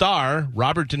original star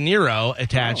Robert De Niro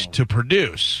attached to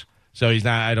produce. So he's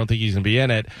not. I don't think he's going to be in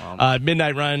it.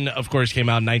 Midnight Run, of course, came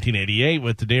out in 1988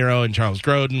 with De Niro and Charles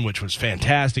Grodin, which was a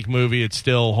fantastic movie. It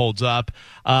still holds up.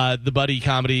 The buddy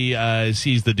comedy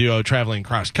sees the duo traveling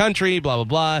cross country, blah, blah,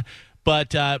 blah.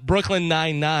 But Brooklyn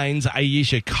Nine-Nine's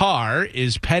Aisha Carr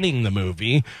is penning the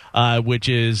movie, which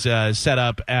is set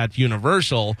up at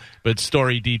Universal, but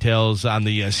story details on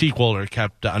the sequel are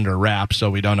kept under wraps, so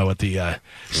we don't know what the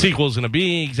sequel is going to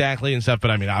be exactly and stuff.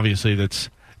 But, I mean, obviously that's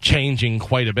changing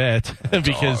quite a bit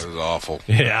because it was awful.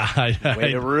 Yeah,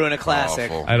 Way to ruin a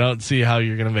classic. Awful. I don't see how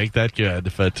you're going to make that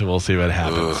good, but we'll see what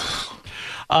happens.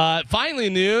 Finally,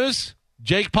 news.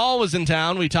 Jake Paul was in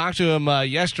town. We talked to him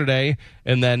yesterday,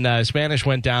 and then Spanish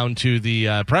went down to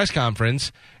the press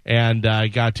conference and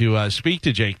got to speak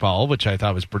to Jake Paul, which I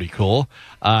thought was pretty cool.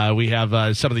 We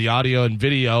have some of the audio and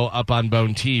video up on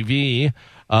Bone TV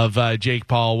of Jake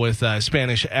Paul with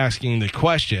Spanish asking the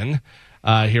question.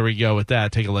 Here we go with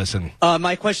that. Take a listen.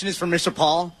 My question is for Mr.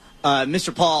 Paul.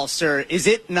 Mr. Paul, sir, is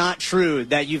it not true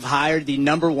that you've hired the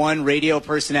 #1 radio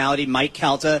personality, Mike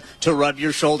Calta, to rub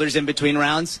your shoulders in between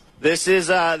rounds? This is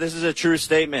a true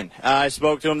statement. I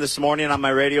spoke to him this morning on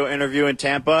my radio interview in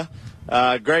Tampa.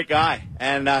 Great guy,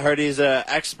 and I heard he's an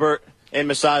expert in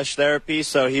massage therapy,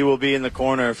 so he will be in the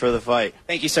corner for the fight.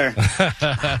 Thank you, sir.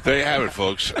 There you have it,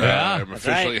 folks. I'm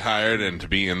officially hired and to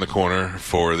be in the corner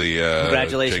for the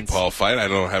Congratulations. Jake Paul fight. I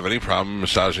don't have any problem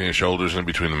massaging his shoulders in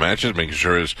between the matches, making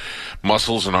sure his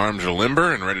muscles and arms are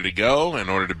limber and ready to go in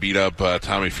order to beat up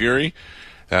Tommy Fury.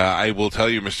 I will tell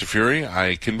you, Mr. Fury,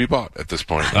 I can be bought at this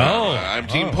point. I'm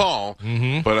Team Paul,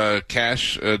 but a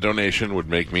cash donation would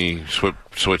make me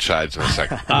switch sides in a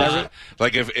second.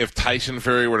 Like if Tyson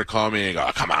Fury were to call me and go,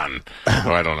 oh, come on.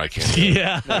 No, I can't.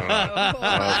 Yeah. For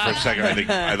a second,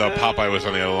 I thought Popeye was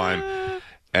on the other line.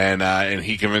 And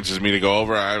he convinces me to go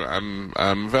over. I'm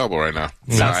available right now.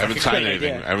 I haven't signed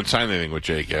anything. I haven't signed anything with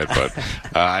Jake yet, but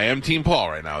I am Team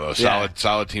Paul right now, though.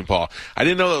 Solid Team Paul. I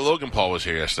didn't know that Logan Paul was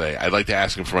here yesterday. I'd like to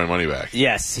ask him for my money back.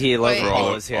 Yes, Logan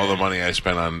Paul was here. All the money I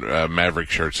spent on Maverick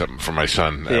shirts for my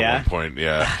son at one point.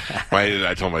 Yeah,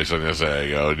 I told my son yesterday. I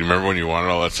go, do you remember when you wanted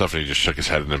all that stuff? And he just shook his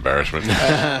head in embarrassment.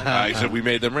 I said, we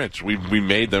made them rich. We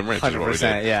made them rich.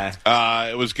 100%. Yeah.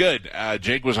 It was good.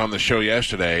 Jake was on the show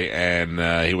yesterday,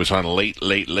 and he was on late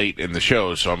in the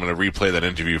show, so I'm going to replay that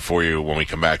interview for you when we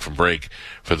come back from break,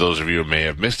 for those of you who may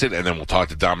have missed it, and then we'll talk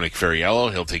to Dominic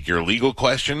Ferriello. He'll take your legal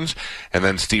questions, and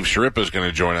then Steve Sciarippa is going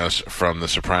to join us from The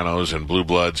Sopranos and Blue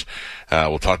Bloods.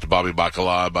 We'll talk to Bobby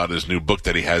Bacala about his new book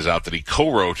that he has out that he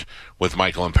co-wrote with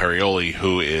Michael Imperioli,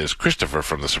 who is Christopher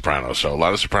from The Sopranos. So a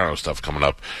lot of Sopranos stuff coming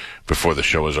up before the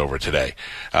show is over today.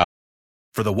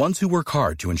 For the ones who work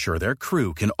hard to ensure their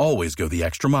crew can always go the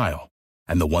extra mile,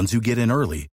 and the ones who get in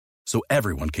early so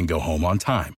everyone can go home on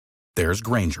time, there's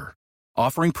Grainger,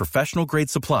 offering professional-grade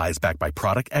supplies backed by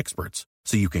product experts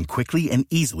so you can quickly and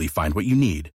easily find what you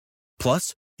need.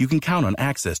 Plus, you can count on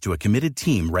access to a committed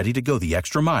team ready to go the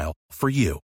extra mile for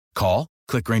you. Call,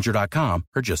 click Grainger.com,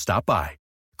 or just stop by.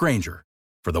 Grainger,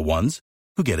 for the ones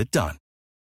who get it done.